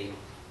to stay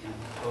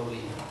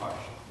totally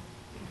impartial.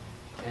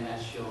 You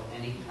cannot show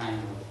any kind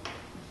of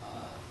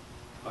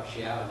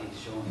partiality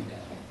showing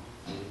that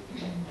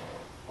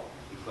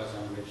because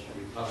I'm a registered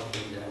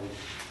Republican that I would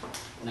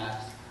not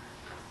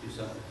do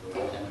something for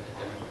a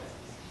Democrat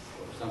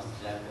or something to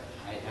that effect.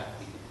 I have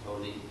to be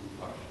totally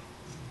impartial.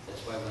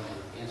 That's why when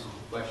I answer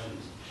the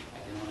questions, I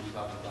can only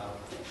talk about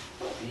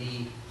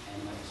me and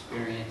my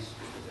experience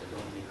because I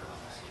don't make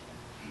policy.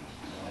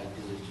 All I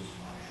do is just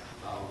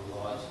follow the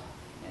laws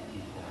and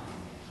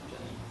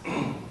just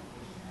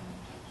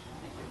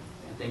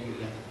thank you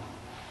again for coming.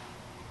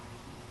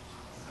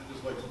 I'd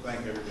just like to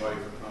thank everybody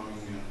for coming,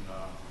 and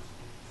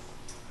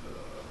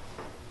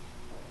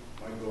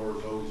my door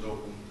is always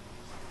open.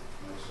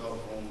 My cell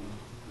phone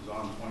is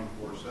on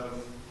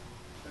 24/7.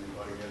 If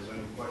anybody has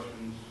any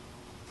questions,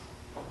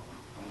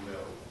 I'm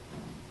available.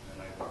 And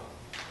I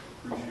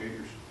appreciate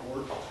your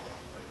support.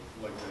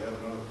 I'd like to have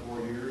another 4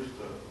 years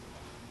to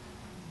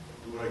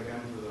do what I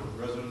can for the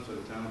residents of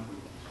the town of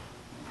Cleveland.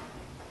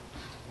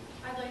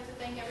 I'd like to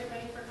thank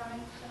everybody for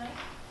coming tonight.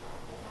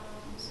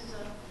 This is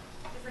a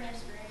different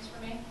experience for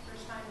me,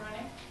 first time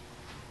running.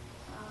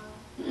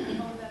 I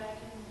hope that I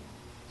can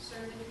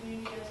serve the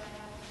community as I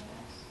have in the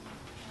past.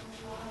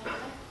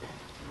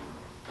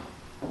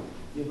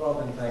 You've all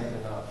been thanked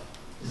enough.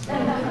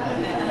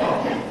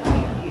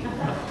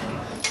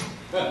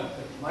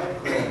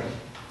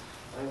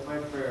 My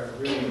prayer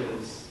really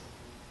is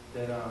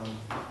that,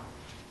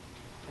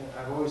 and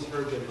I've always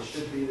heard that it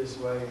should be this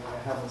way. I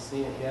haven't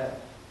seen it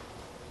yet.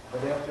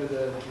 But after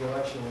the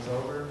election is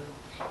over,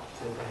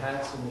 that the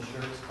hats and the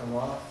shirts come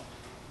off,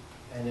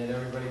 and that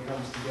everybody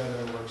comes together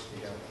and works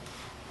together.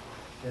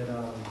 That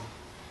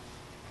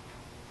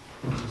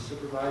there's a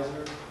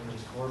supervisor and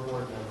there's 4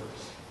 board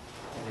members,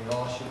 and they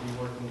all should be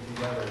working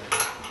together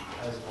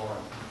as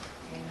one.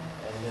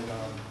 And then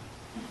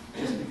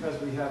just because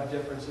we have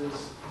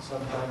differences,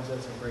 sometimes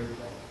that's a great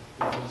thing,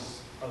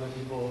 because other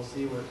people will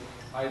see what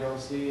I don't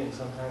see, and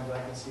sometimes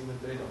I can see what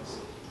they don't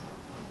see.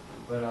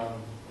 But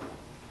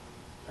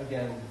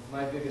again,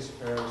 my biggest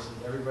prayer is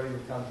that everybody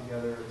would come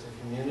together as a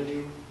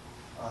community.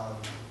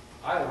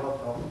 I love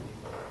helping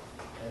people,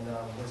 and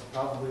that's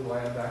probably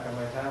why I'm back on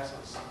my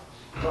taxes.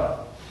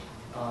 But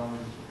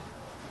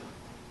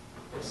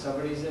if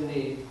somebody's in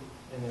need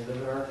and they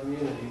live in our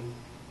community,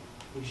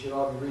 we should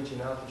all be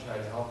reaching out to try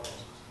to help them.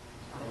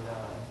 And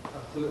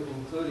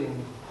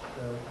including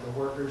the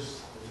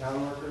workers, the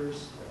town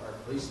workers, our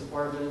police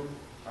department,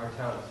 our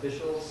town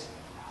officials.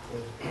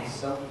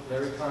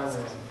 Larry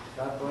Conrad,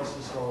 God bless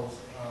his soul,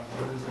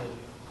 he was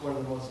one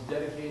of the most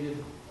dedicated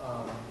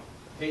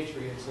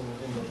patriots in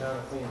the town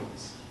of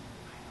Cleveland.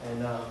 And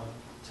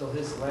till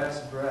his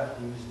last breath,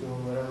 he was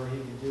doing whatever he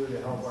could do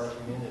to help our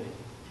community.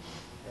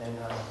 And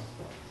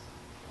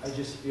I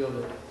just feel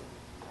that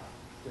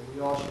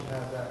we all should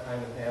have that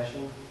kind of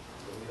passion,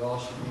 that we all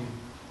should be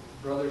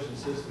brothers and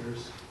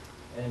sisters.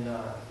 And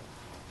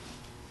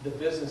the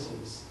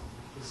businesses,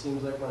 it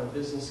seems like when a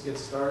business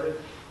gets started,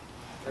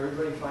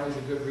 everybody finds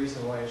a good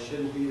reason why it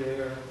shouldn't be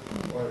there,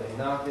 or they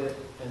knock it,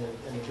 and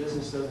the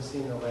business doesn't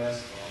seem to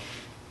last long.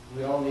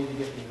 We all need to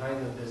get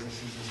behind the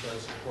businesses and start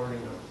supporting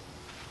them.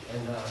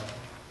 And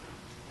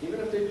even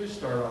if they do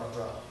start off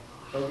rough,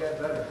 they'll get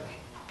better.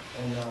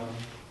 And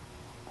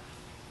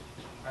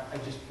I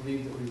just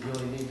believe that we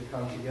really need to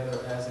come together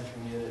as a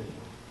community.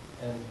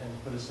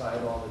 and put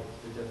aside all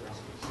the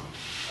differences.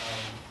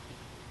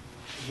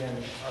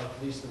 Again, our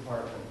police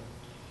department,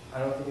 I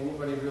don't think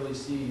anybody really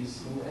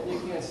sees, and you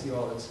can't see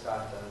all that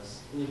Scott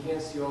does, and you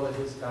can't see all that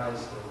his guys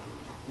do,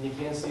 and you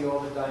can't see all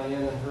that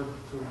Diane and her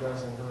crew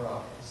does in her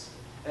office.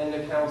 And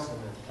the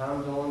councilman,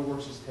 Tom Dolan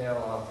works his tail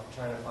off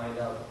trying to find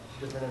out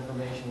different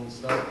information and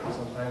stuff.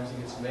 Sometimes he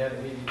gets mad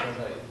at me because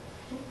I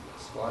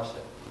squashed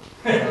it.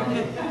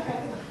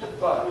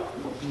 But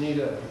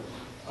Nita,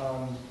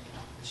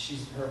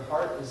 her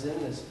heart is in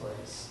this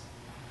place.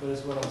 But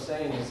it's what I'm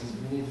saying is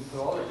we need to put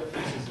all the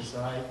differences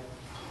aside,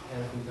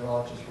 and if we can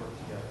all just work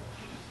together.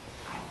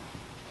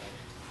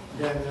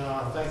 Again,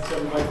 thanks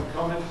everybody for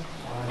coming.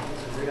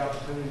 It's a great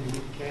opportunity to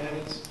meet the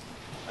candidates.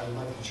 I would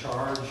like to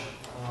charge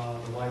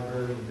the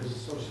Library and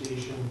Business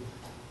Association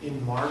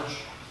in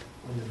March,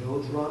 when the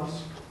village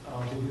runs,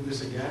 to do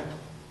this again.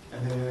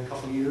 And then in a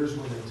couple of years,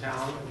 when the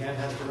town again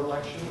has their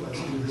election,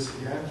 let's do this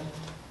again.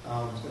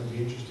 It's going to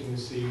be interesting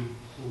to see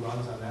who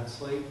runs on that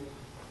slate.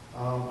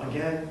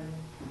 Again,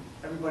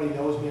 everybody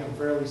knows me, I'm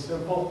fairly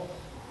simple.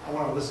 I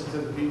want to listen to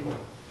the people.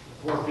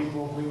 The poor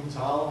people in Queens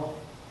Hollow,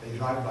 they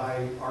drive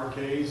by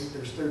arcades,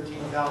 there's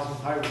 13,000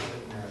 pirates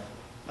sitting there.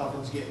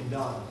 Nothing's getting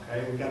done,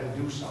 okay? We got to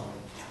do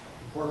something.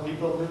 The poor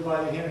people that live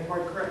by the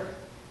Hannaquart Creek,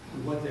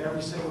 we went to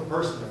every single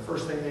person. The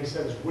first thing they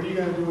said is, what are you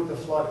going to do with the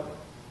flooding?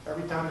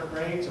 Every time it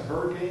rains, a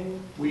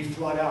hurricane, we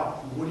flood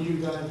out. What are you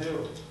going to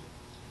do?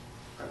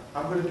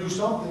 I'm going to do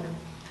something.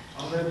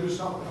 I'm going to do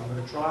something. I'm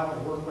going to try. I'm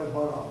going to work my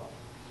butt off.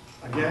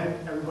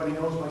 Again, everybody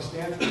knows my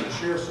stance. We're going to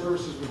share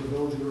services with the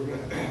village of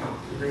Ravena,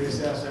 the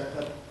greatest asset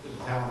that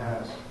the town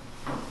has.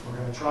 We're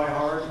going to try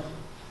hard.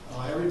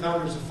 Every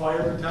time there's a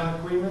fire in the town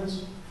of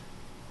Queens,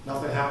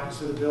 nothing happens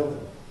to the building.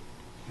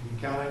 You can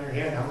count on your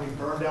hand how many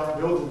burned out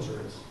buildings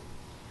there is.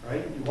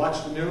 Right? You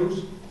watch the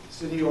news, the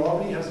city of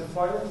Albany has a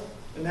fire,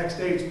 the next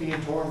day it's being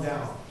torn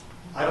down.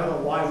 I don't know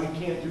why we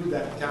can't do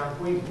that in town of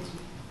Queens.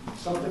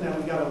 Something that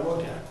we got to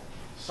look at.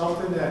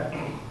 Something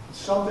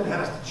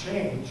has to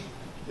change.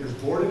 There's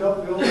boarded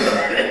up buildings,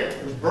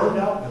 there's burned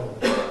out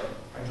buildings.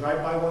 I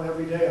drive by one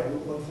every day on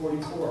Route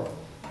 144.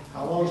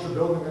 How long is the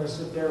building going to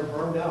sit there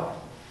burned out?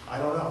 I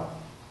don't know.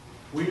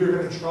 We are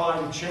going to try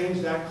to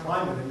change that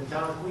climate in the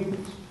town of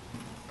Queens.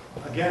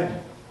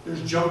 Again,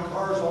 there's junk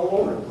cars all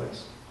over the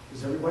place.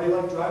 Does everybody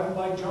like driving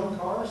by junk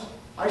cars?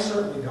 I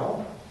certainly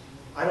don't.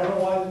 I don't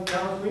know why the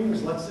town of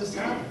Queens lets this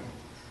happen.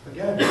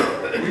 Again,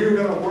 we are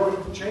going to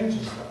work to change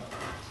this stuff.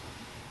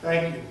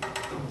 Thank you.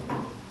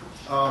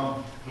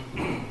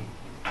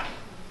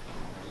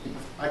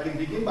 I can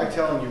begin by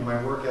telling you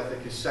my work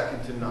ethic is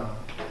second to none.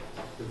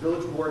 The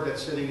village board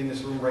that's sitting in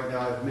this room right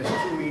now, I've missed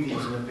 2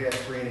 meetings in the past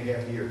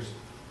 3.5 years.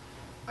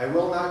 I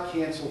will not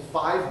cancel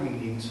 5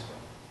 meetings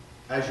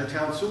as your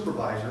town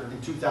supervisor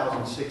in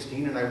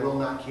 2016, and I will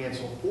not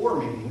cancel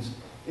 4 meetings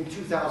in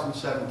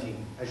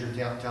 2017 as your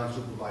town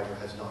supervisor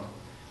has done.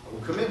 I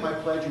will commit my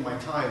pledge and my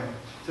time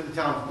to the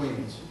town of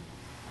Queens.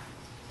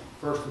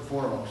 First and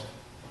foremost,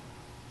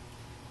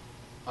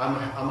 I'm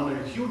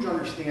under a huge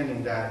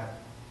understanding that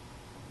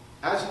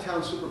as a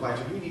town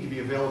supervisor, you need to be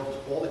available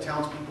to all the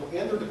townspeople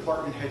and their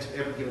department heads at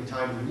every given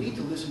time. You need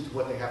to listen to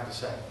what they have to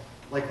say,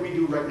 like we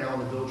do right now in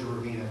the village of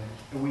Ravena.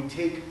 And we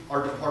take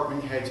our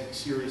department heads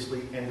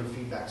seriously and their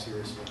feedback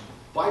seriously.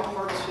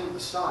 Bipartisan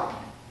aside,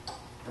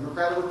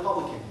 Democrat or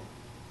Republican,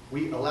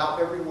 we allow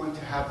everyone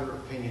to have their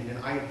opinion,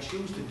 and I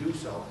choose to do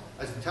so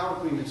as the town of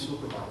Queens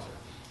supervisor.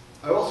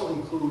 I also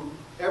include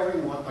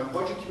everyone on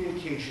budget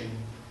communication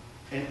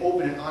and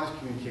open and honest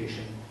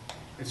communication.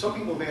 And some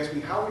people have asked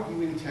me, how would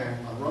you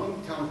intend on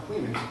running the town of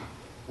Queens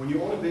when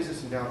you own a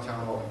business in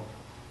downtown Albany?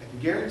 I can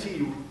guarantee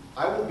you,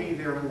 I will be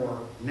there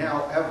more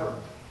now ever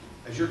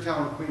as your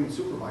town of Queens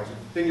supervisor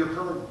than your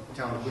current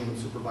town of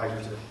Queens supervisor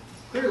is.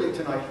 Clearly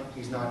tonight,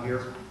 he's not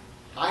here.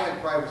 I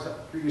had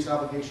previous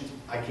obligations,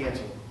 I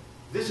canceled them.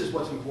 This is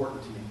what's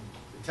important to me.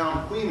 The town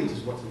of Queens is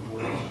what's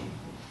important to me.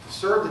 To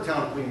serve the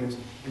town of Queens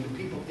and the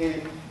people in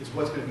it is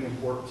what's going to be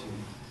important to me.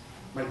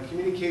 My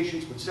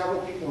communications with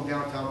several people in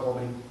downtown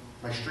Albany,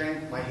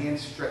 my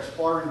hands stretch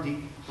far and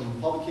deep from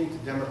Republican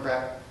to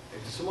Democrat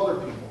and to some other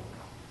people.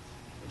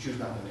 I choose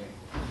not to name.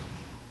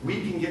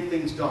 We can get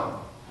things done.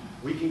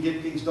 We can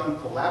get things done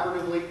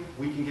collaboratively.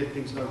 We can get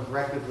things done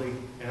collectively.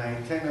 And I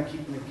intend on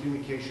keeping the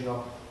communication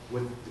up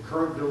with the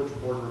current village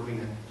board of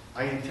Ravena.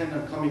 I intend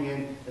on coming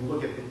in and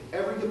look at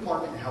every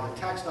department and how the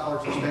tax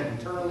dollars are spent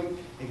internally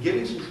and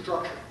giving some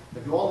structure.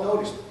 If you all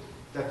noticed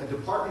that the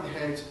department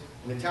heads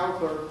and the town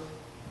clerk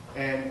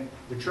and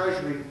the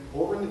treasury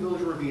over in the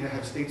village of Ravena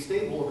have stayed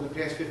stable over the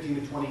past 15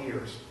 to 20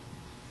 years.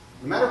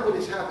 No matter what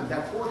has happened,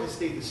 that board has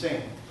stayed the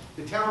same.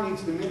 The town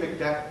needs to mimic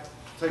that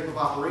type of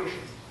operation.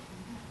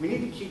 We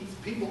need to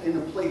keep people in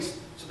the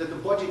place so that the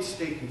budgets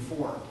stay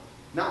conformed.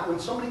 Not when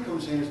somebody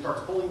comes in and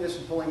starts pulling this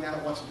and pulling that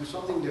and wants to do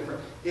something different.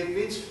 If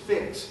it's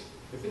fixed,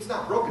 if it's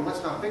not broken,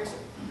 let's not fix it.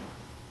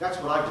 That's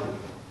what I believe.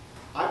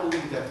 I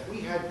believe that if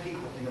we had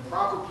people in the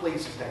proper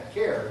places that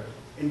cared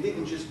and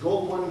didn't just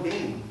go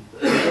mundane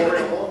and go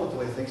right along with the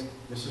way things,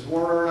 Mrs.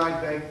 Warner and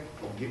I beg,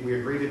 don't We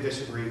agree to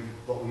disagree,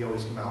 but we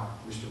always come out.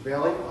 Mr.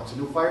 Bailey wants a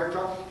new fire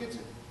truck, he gets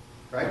it,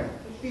 right?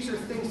 These are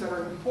things that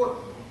are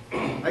important.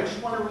 I just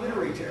want to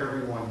reiterate to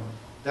everyone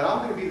that I'm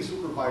going to be the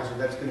supervisor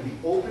that's going to be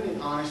open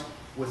and honest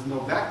with no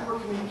backdoor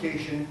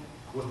communication,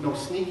 with no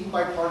sneaky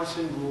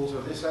bipartisan rules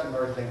or this, that, and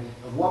other thing.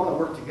 And we're going to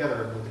work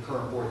together with the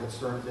current board that's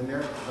started in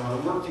there, and I'm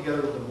going to work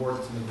together with the board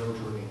that's in the village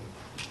of Ravena.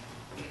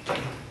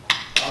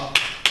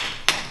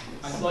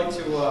 I'd like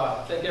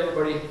to thank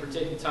everybody for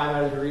taking time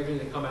out of your evening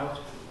to come out.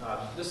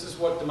 This is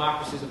what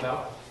democracy is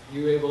about.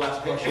 You able to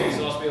ask questions,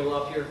 and us be able to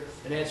up here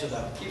and answer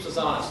them. It keeps us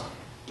honest.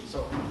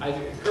 So I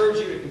encourage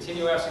you to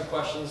continue asking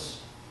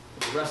questions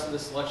for the rest of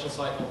this election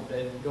cycle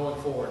and going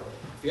forward.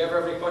 If you ever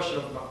have any question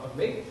of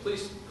me,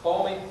 please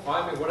call me,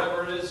 find me,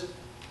 whatever it is.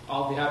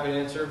 I'll be happy to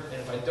answer.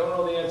 And if I don't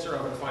know the answer,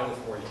 I'm going to find it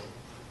for you.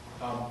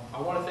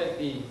 I want to thank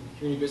the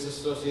Community Business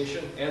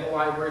Association and the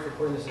library for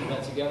putting this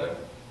event together.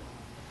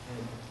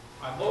 And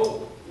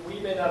although we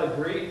may not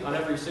agree on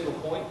every single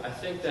point, I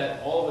think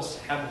that all of us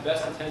have the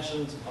best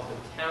intentions of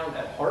the town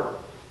at heart.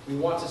 We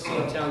want to see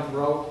our town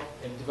grow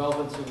and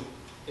develop into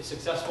a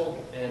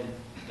successful and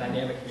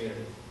dynamic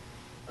community.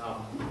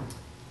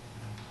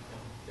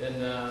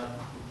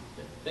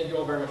 Thank you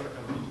all very much for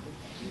coming.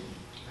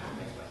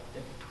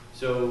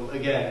 So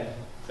again,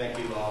 thank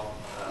you all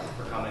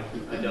for coming.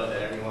 I know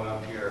that everyone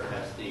up here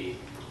has the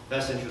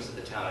best interest of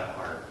the town at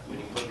heart. When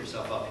you put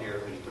yourself up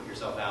here, when you put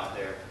yourself out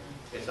there,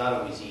 it's not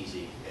always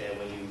easy. And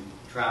when you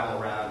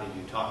travel around and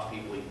you talk to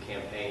people, you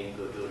campaign,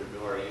 you go door to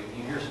door,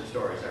 you hear some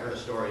stories. I heard a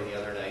story the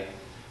other night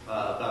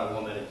about a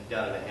woman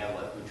down in the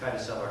hamlet who tried to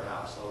sell her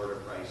house, lowered her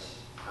price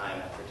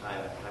time after time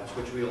after time,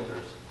 switch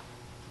realtors,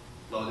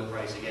 lower the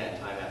price again,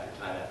 time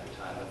after time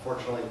after time.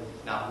 Unfortunately,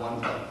 not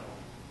one penny.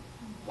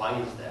 Why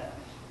is that?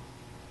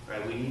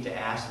 Right? We need to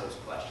ask those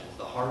questions,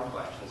 the hard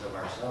questions of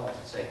ourselves,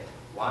 and say,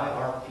 why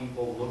aren't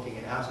people looking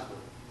at houses with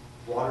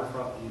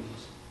waterfront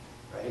views?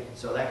 Right?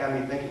 So that got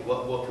me thinking,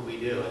 what could we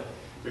do? And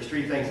there's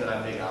three things that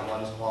I'm big on.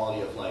 One is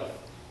quality of life.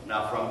 I'm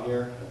not from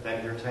here. I've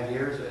been here 10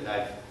 years, and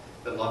I've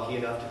been lucky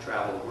enough to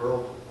travel the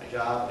world with my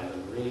job and the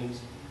Marines.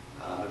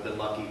 I've been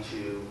lucky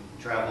to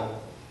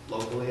travel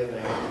locally. I've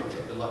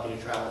been lucky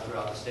to travel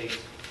throughout the state.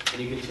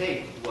 And you can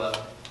take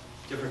what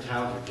different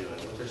towns are doing,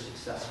 what they're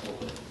successful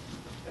with.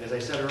 And as I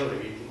said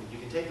earlier, you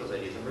can take those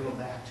ideas and bring them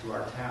back to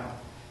our town.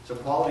 So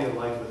quality of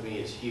life with me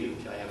is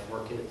huge. I have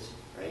 4 kids,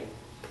 right?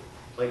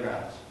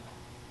 Playgrounds,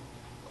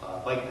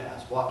 bike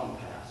paths, walking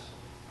paths,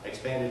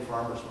 expanded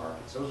farmers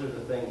markets. Those are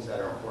the things that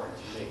are important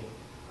to me.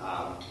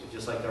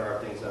 Just like there are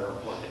things that are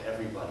important to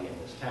everybody in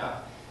this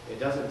town. It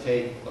doesn't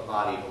take a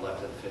body of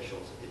elected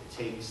officials. It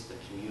takes the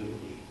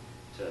community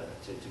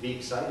to be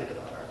excited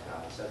about our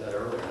town. I said that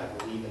earlier, and I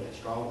believe in it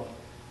strongly.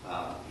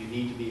 You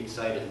need to be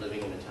excited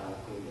living in the town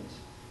of Queens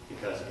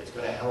because it's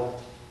going to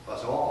help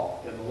us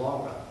all in the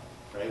long run.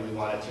 Right? We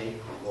want to take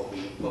the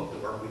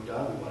work we've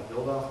done, we want to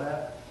build off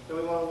that, then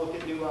we want to look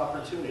at new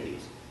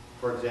opportunities.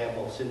 For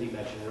example, Cindy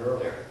mentioned it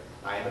earlier,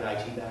 I have an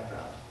IT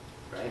background.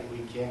 Right? We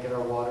can't get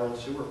our water and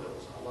sewer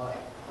bills online.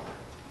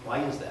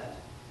 Why is that?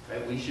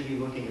 Right? We should be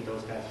looking at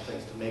those kinds of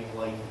things to make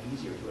life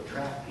easier, to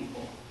attract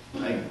people.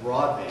 Right?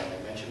 Broadband,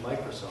 I mentioned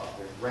Microsoft,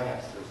 there's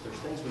grants, there's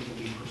things we can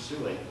be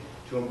pursuing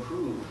to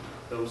improve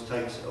those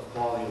types of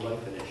quality of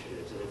life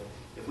initiatives. And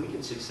if we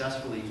can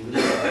successfully do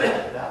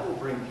that, that will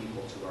bring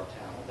people to our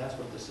town. And that's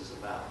what this is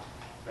about.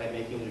 Right?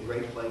 Making it a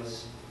great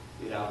place.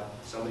 You know,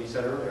 somebody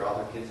said earlier, all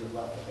their kids have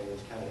left. I think it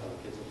was Kenny, all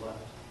the kids have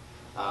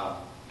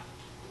left.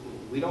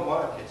 We don't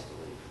want our kids to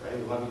leave, right?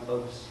 We want to be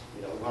close.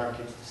 You know, we want our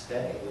kids to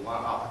stay. We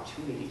want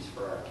opportunities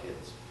for our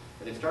kids.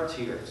 And it starts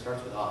here. It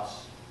starts with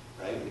us,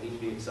 right? We need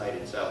to be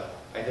excited. So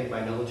I think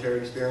my military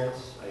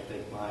experience, I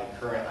think my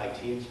current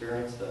IT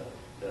experience, the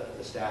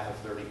staff of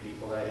 30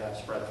 people that I have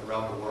spread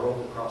throughout the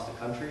world, across the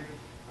country,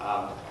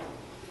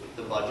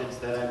 the budgets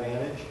that I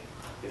manage,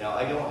 you know,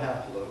 I don't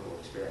have political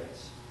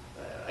experience.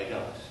 I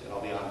don't, and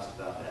I'll be honest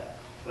about that.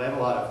 But I have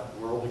a lot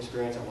of world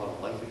experience, I have a lot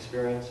of life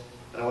experience,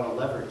 and I want to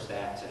leverage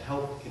that to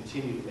help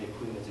continue to make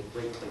Queens a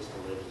great place to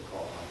live and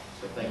call home.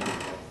 So thank you.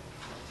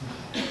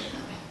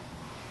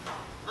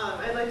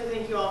 I'd like to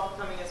thank you all for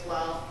coming as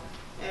well.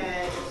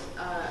 And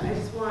I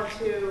just want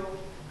to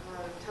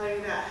tell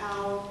you that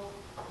how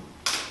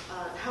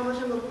much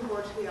I'm looking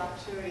forward to the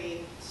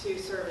opportunity to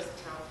serve as a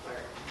town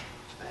clerk.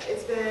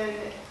 It's been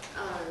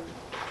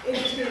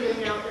interesting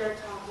getting out there,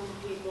 talking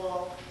to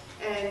people,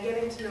 and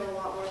getting to know a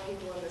lot more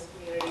people in this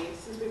community.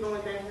 Since we've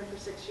only been here for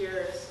 6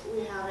 years,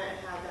 we haven't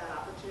had that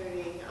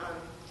opportunity,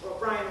 well,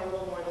 Brian a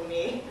little more than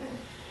me,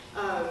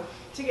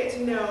 to get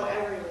to know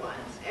everyone.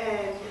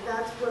 And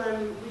that's what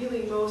I'm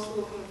really most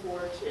looking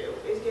forward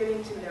to, is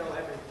getting to know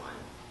everyone.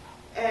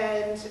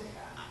 And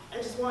I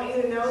just want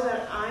you to know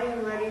that I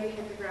am ready to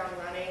hit the ground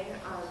running.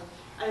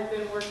 I've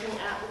been working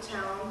at the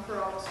town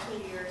for almost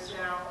 2 years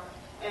now,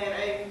 and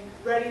I'm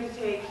ready to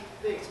take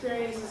the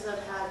experiences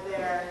I've had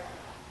there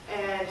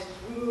and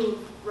move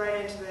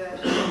right into the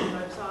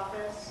clerk's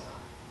office.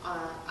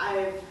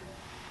 I've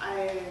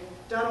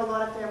done a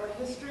lot of family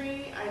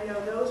history. I know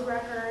those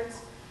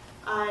records.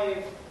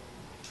 I've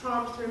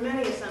tromped through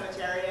many a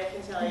cemetery, I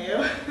can tell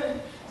you.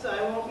 So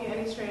I won't be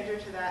any stranger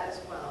to that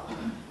as well.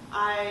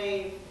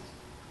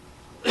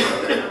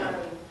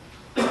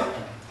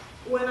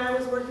 When I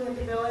was working at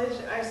the village,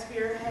 I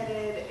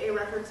spearheaded a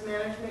records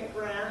management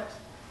grant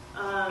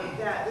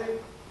that the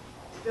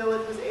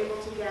village was able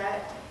to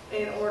get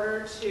in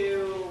order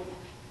to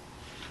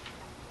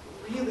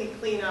really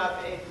clean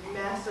up a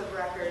mess of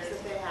records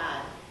that they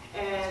had.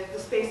 And the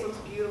space looks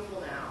beautiful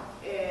now.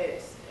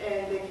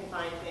 And they can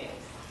find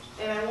things.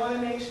 And I want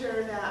to make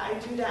sure that I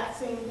do that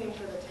same thing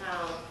for the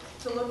town,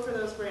 to look for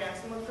those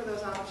grants and look for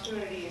those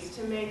opportunities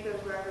to make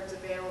those records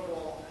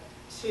available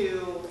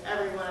to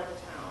everyone at the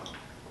town.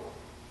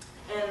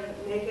 And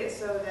make it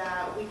so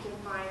that we can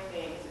find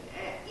things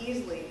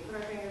easily, put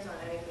our fingers on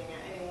anything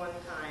at any one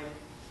time.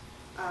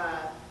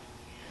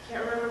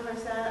 Can't remember if I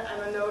said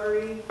I'm a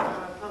notary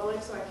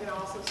public, so I can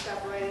also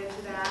step right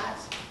into that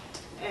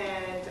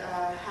and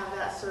have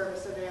that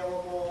service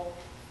available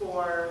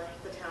for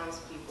the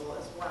townspeople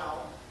as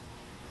well.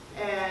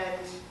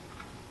 And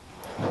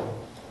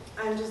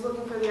I'm just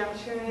looking for the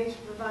opportunity to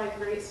provide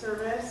great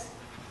service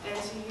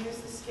and to use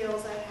the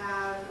skills I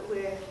have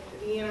with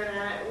the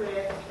internet,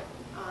 with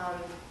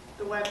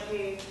the web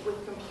page,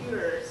 with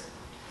computers,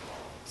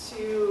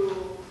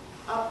 to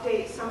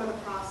update some of the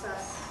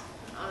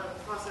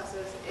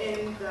processes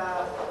in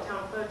the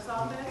town clerk's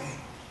office,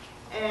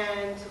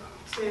 and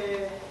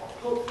to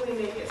hopefully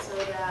make it so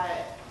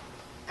that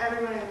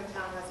everyone in the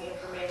town has the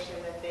information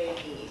that they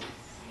need.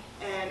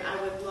 And I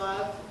would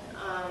love,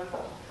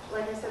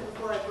 like I said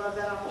before, I'd love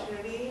that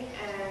opportunity,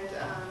 and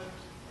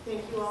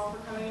thank you all for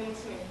coming in and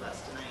singing for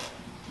us tonight.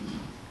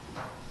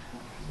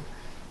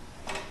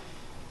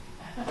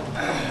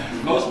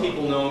 Most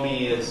people know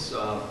me as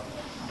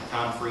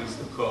Tom Freaks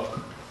the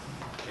cook,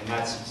 and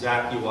that's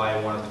exactly why I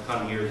wanted to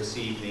come here this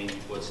evening,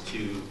 was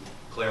to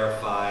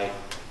clarify,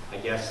 I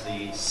guess,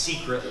 the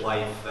secret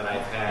life that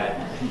I've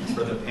had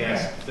for the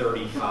past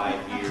 35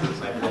 years.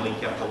 I've really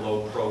kept a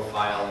low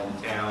profile in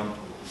town,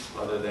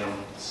 other than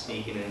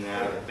sneaking in and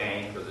out of the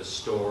bank or the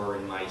store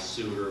in my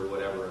suit or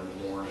whatever in the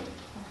morning.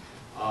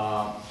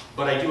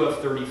 But I do have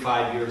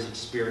 35 years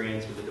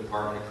experience with the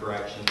Department of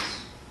Corrections.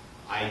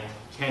 I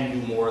can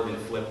do more than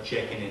flip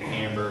chicken and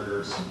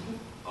hamburgers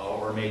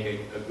or make a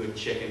good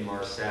chicken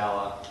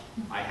marsala.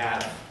 I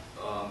have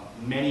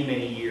many,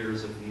 many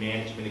years of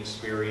management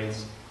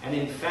experience. And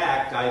in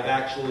fact, I've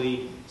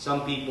actually,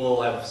 some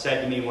people have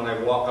said to me when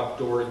I walk up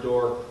door to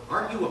door,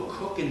 "Aren't you a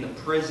cook in the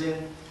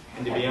prison?"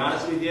 And to be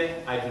honest with you,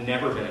 I've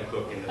never been a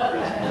cook in the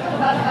prison.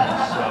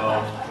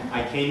 So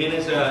I came in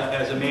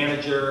as a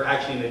manager,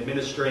 actually an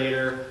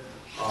administrator,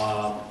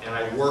 and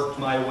I worked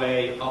my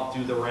way up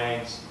through the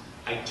ranks.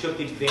 I took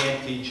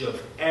advantage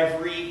of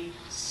every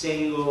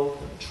single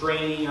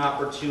training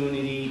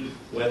opportunity,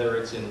 whether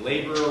it's in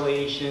labor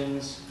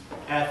relations,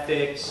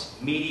 ethics,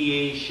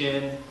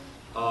 mediation,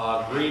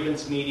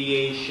 grievance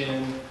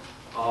mediation.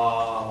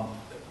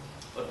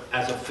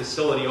 As a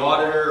facility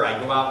auditor, I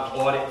go out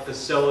and audit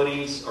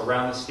facilities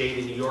around the state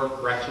of New York,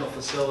 correctional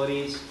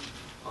facilities.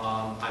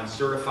 I'm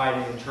certified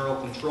in internal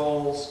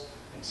controls.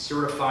 I'm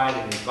certified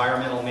in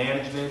environmental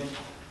management.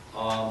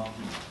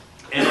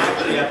 And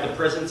actually at the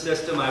prison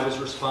system, I was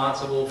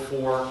responsible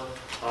for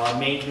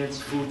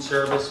maintenance, food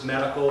service,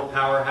 medical,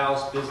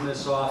 powerhouse,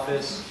 business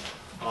office,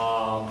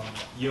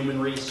 human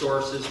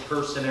resources,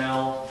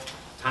 personnel,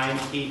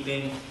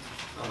 timekeeping.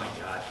 Oh my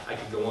God, I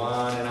could go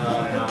on and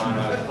on and on.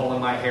 I was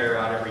pulling my hair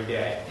out every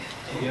day.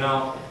 You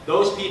know,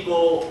 those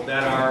people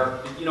that are,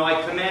 you know,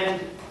 I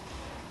commend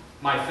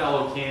my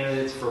fellow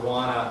candidates for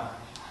want to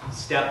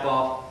step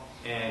up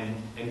and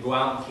go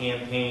out and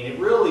campaign. It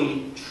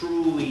really,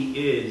 truly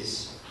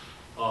is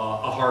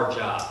a hard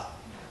job.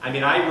 I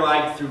mean, I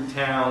ride through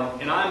town,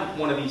 and I'm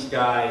one of these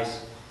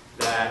guys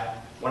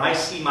that when I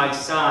see my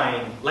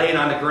sign laying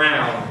on the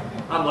ground,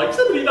 I'm like,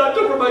 somebody knocked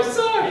over my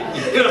sign,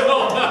 you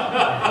know?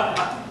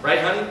 Right,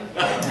 honey?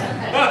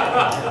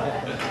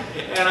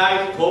 And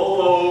I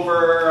pull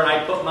over, and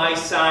I put my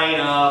sign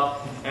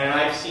up, and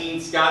I've seen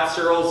Scott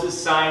Searles'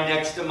 sign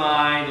next to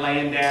mine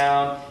laying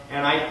down,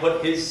 and I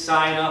put his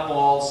sign up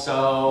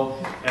also,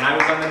 and I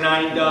was on the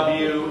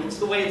 9W. It's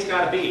the way it's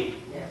got to be.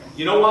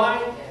 You know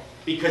why?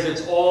 Because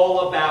it's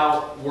all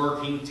about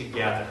working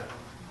together,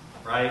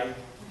 right?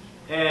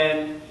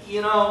 And,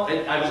 you know,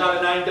 I was on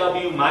the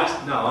 9W,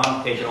 no,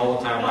 I'm taking all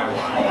the time I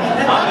want.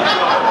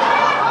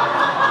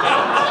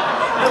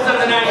 I was on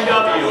the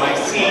 9W.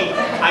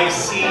 I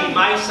see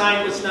my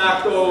sign was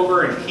knocked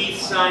over and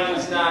Keith's sign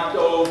was knocked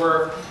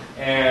over,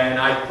 and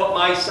I put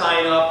my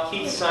sign up.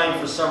 Keith's sign,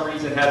 for some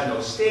reason, has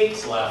no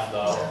stakes left,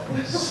 though.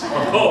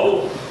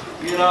 So,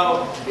 you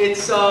know,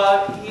 it's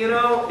all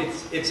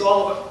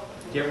about...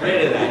 Get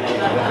rid of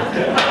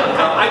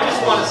that. I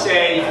just want to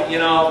say, you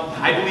know,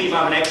 I believe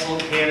I'm an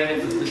excellent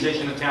candidate for the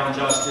position of town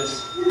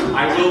justice.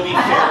 I will be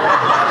fair.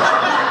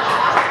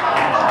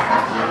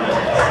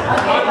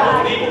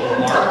 Unbelievable,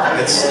 Mark.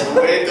 That's the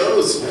way it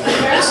goes.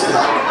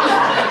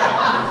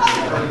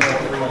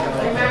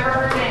 Remember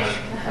her name.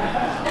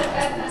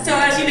 So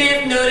as you may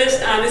have noticed,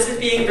 this is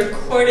being being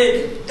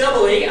recorded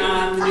doubly.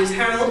 The News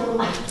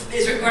Herald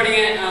is recording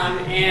it,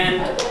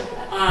 and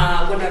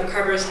one of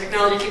Carver's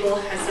technology people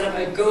has set up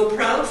a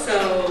GoPro,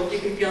 so you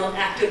can feel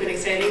active and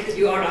exciting because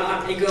you are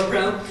on a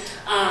GoPro.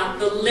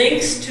 The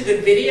links to the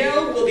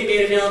video will be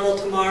made available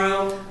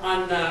tomorrow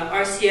on the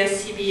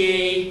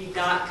rcscba.com,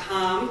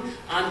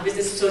 on the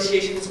Business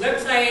Association's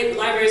website, the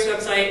library's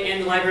website,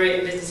 and the Library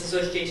and Business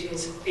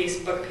Association's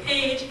Facebook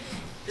page.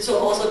 This will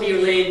also be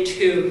relayed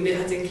to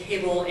Mid-Hudson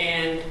Cable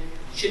and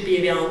should be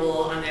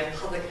available on their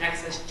public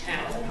access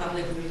channels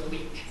probably within the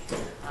week.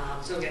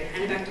 So I'm going to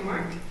hand it back to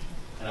Mark.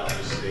 And I'll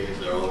just say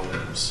their own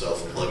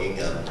self-plugging.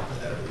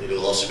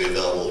 It'll also be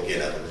available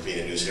again on the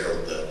Ravena News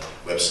Herald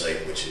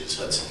website, which is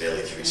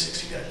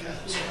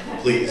HudsonValley360.com. So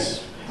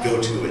please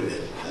go to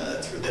it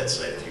through that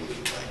site if you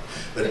wouldn't mind.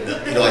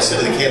 But I said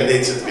to the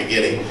candidates at the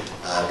beginning,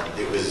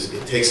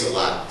 it takes a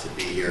lot to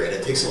be here, and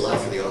it takes a lot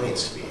for the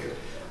audience to be here.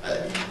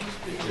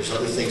 There's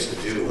other things to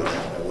do on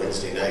a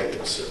Wednesday night.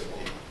 It's a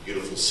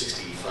beautiful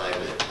 65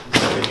 to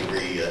 70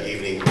 degree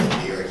evening with the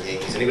New York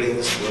Yankees. Anybody in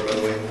this floor, by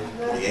the way?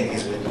 The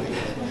Yankees win.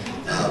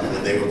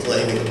 When they were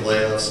playing in the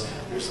playoffs,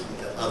 there's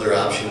other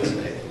options,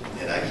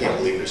 and I can't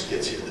believe there's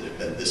kids here that have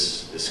been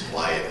this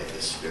quiet and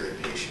this very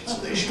patient. So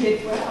they should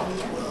as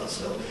well.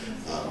 So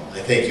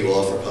I thank you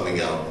all for coming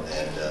out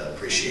and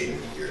appreciate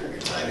your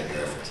time and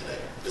your effort today,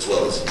 as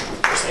well as.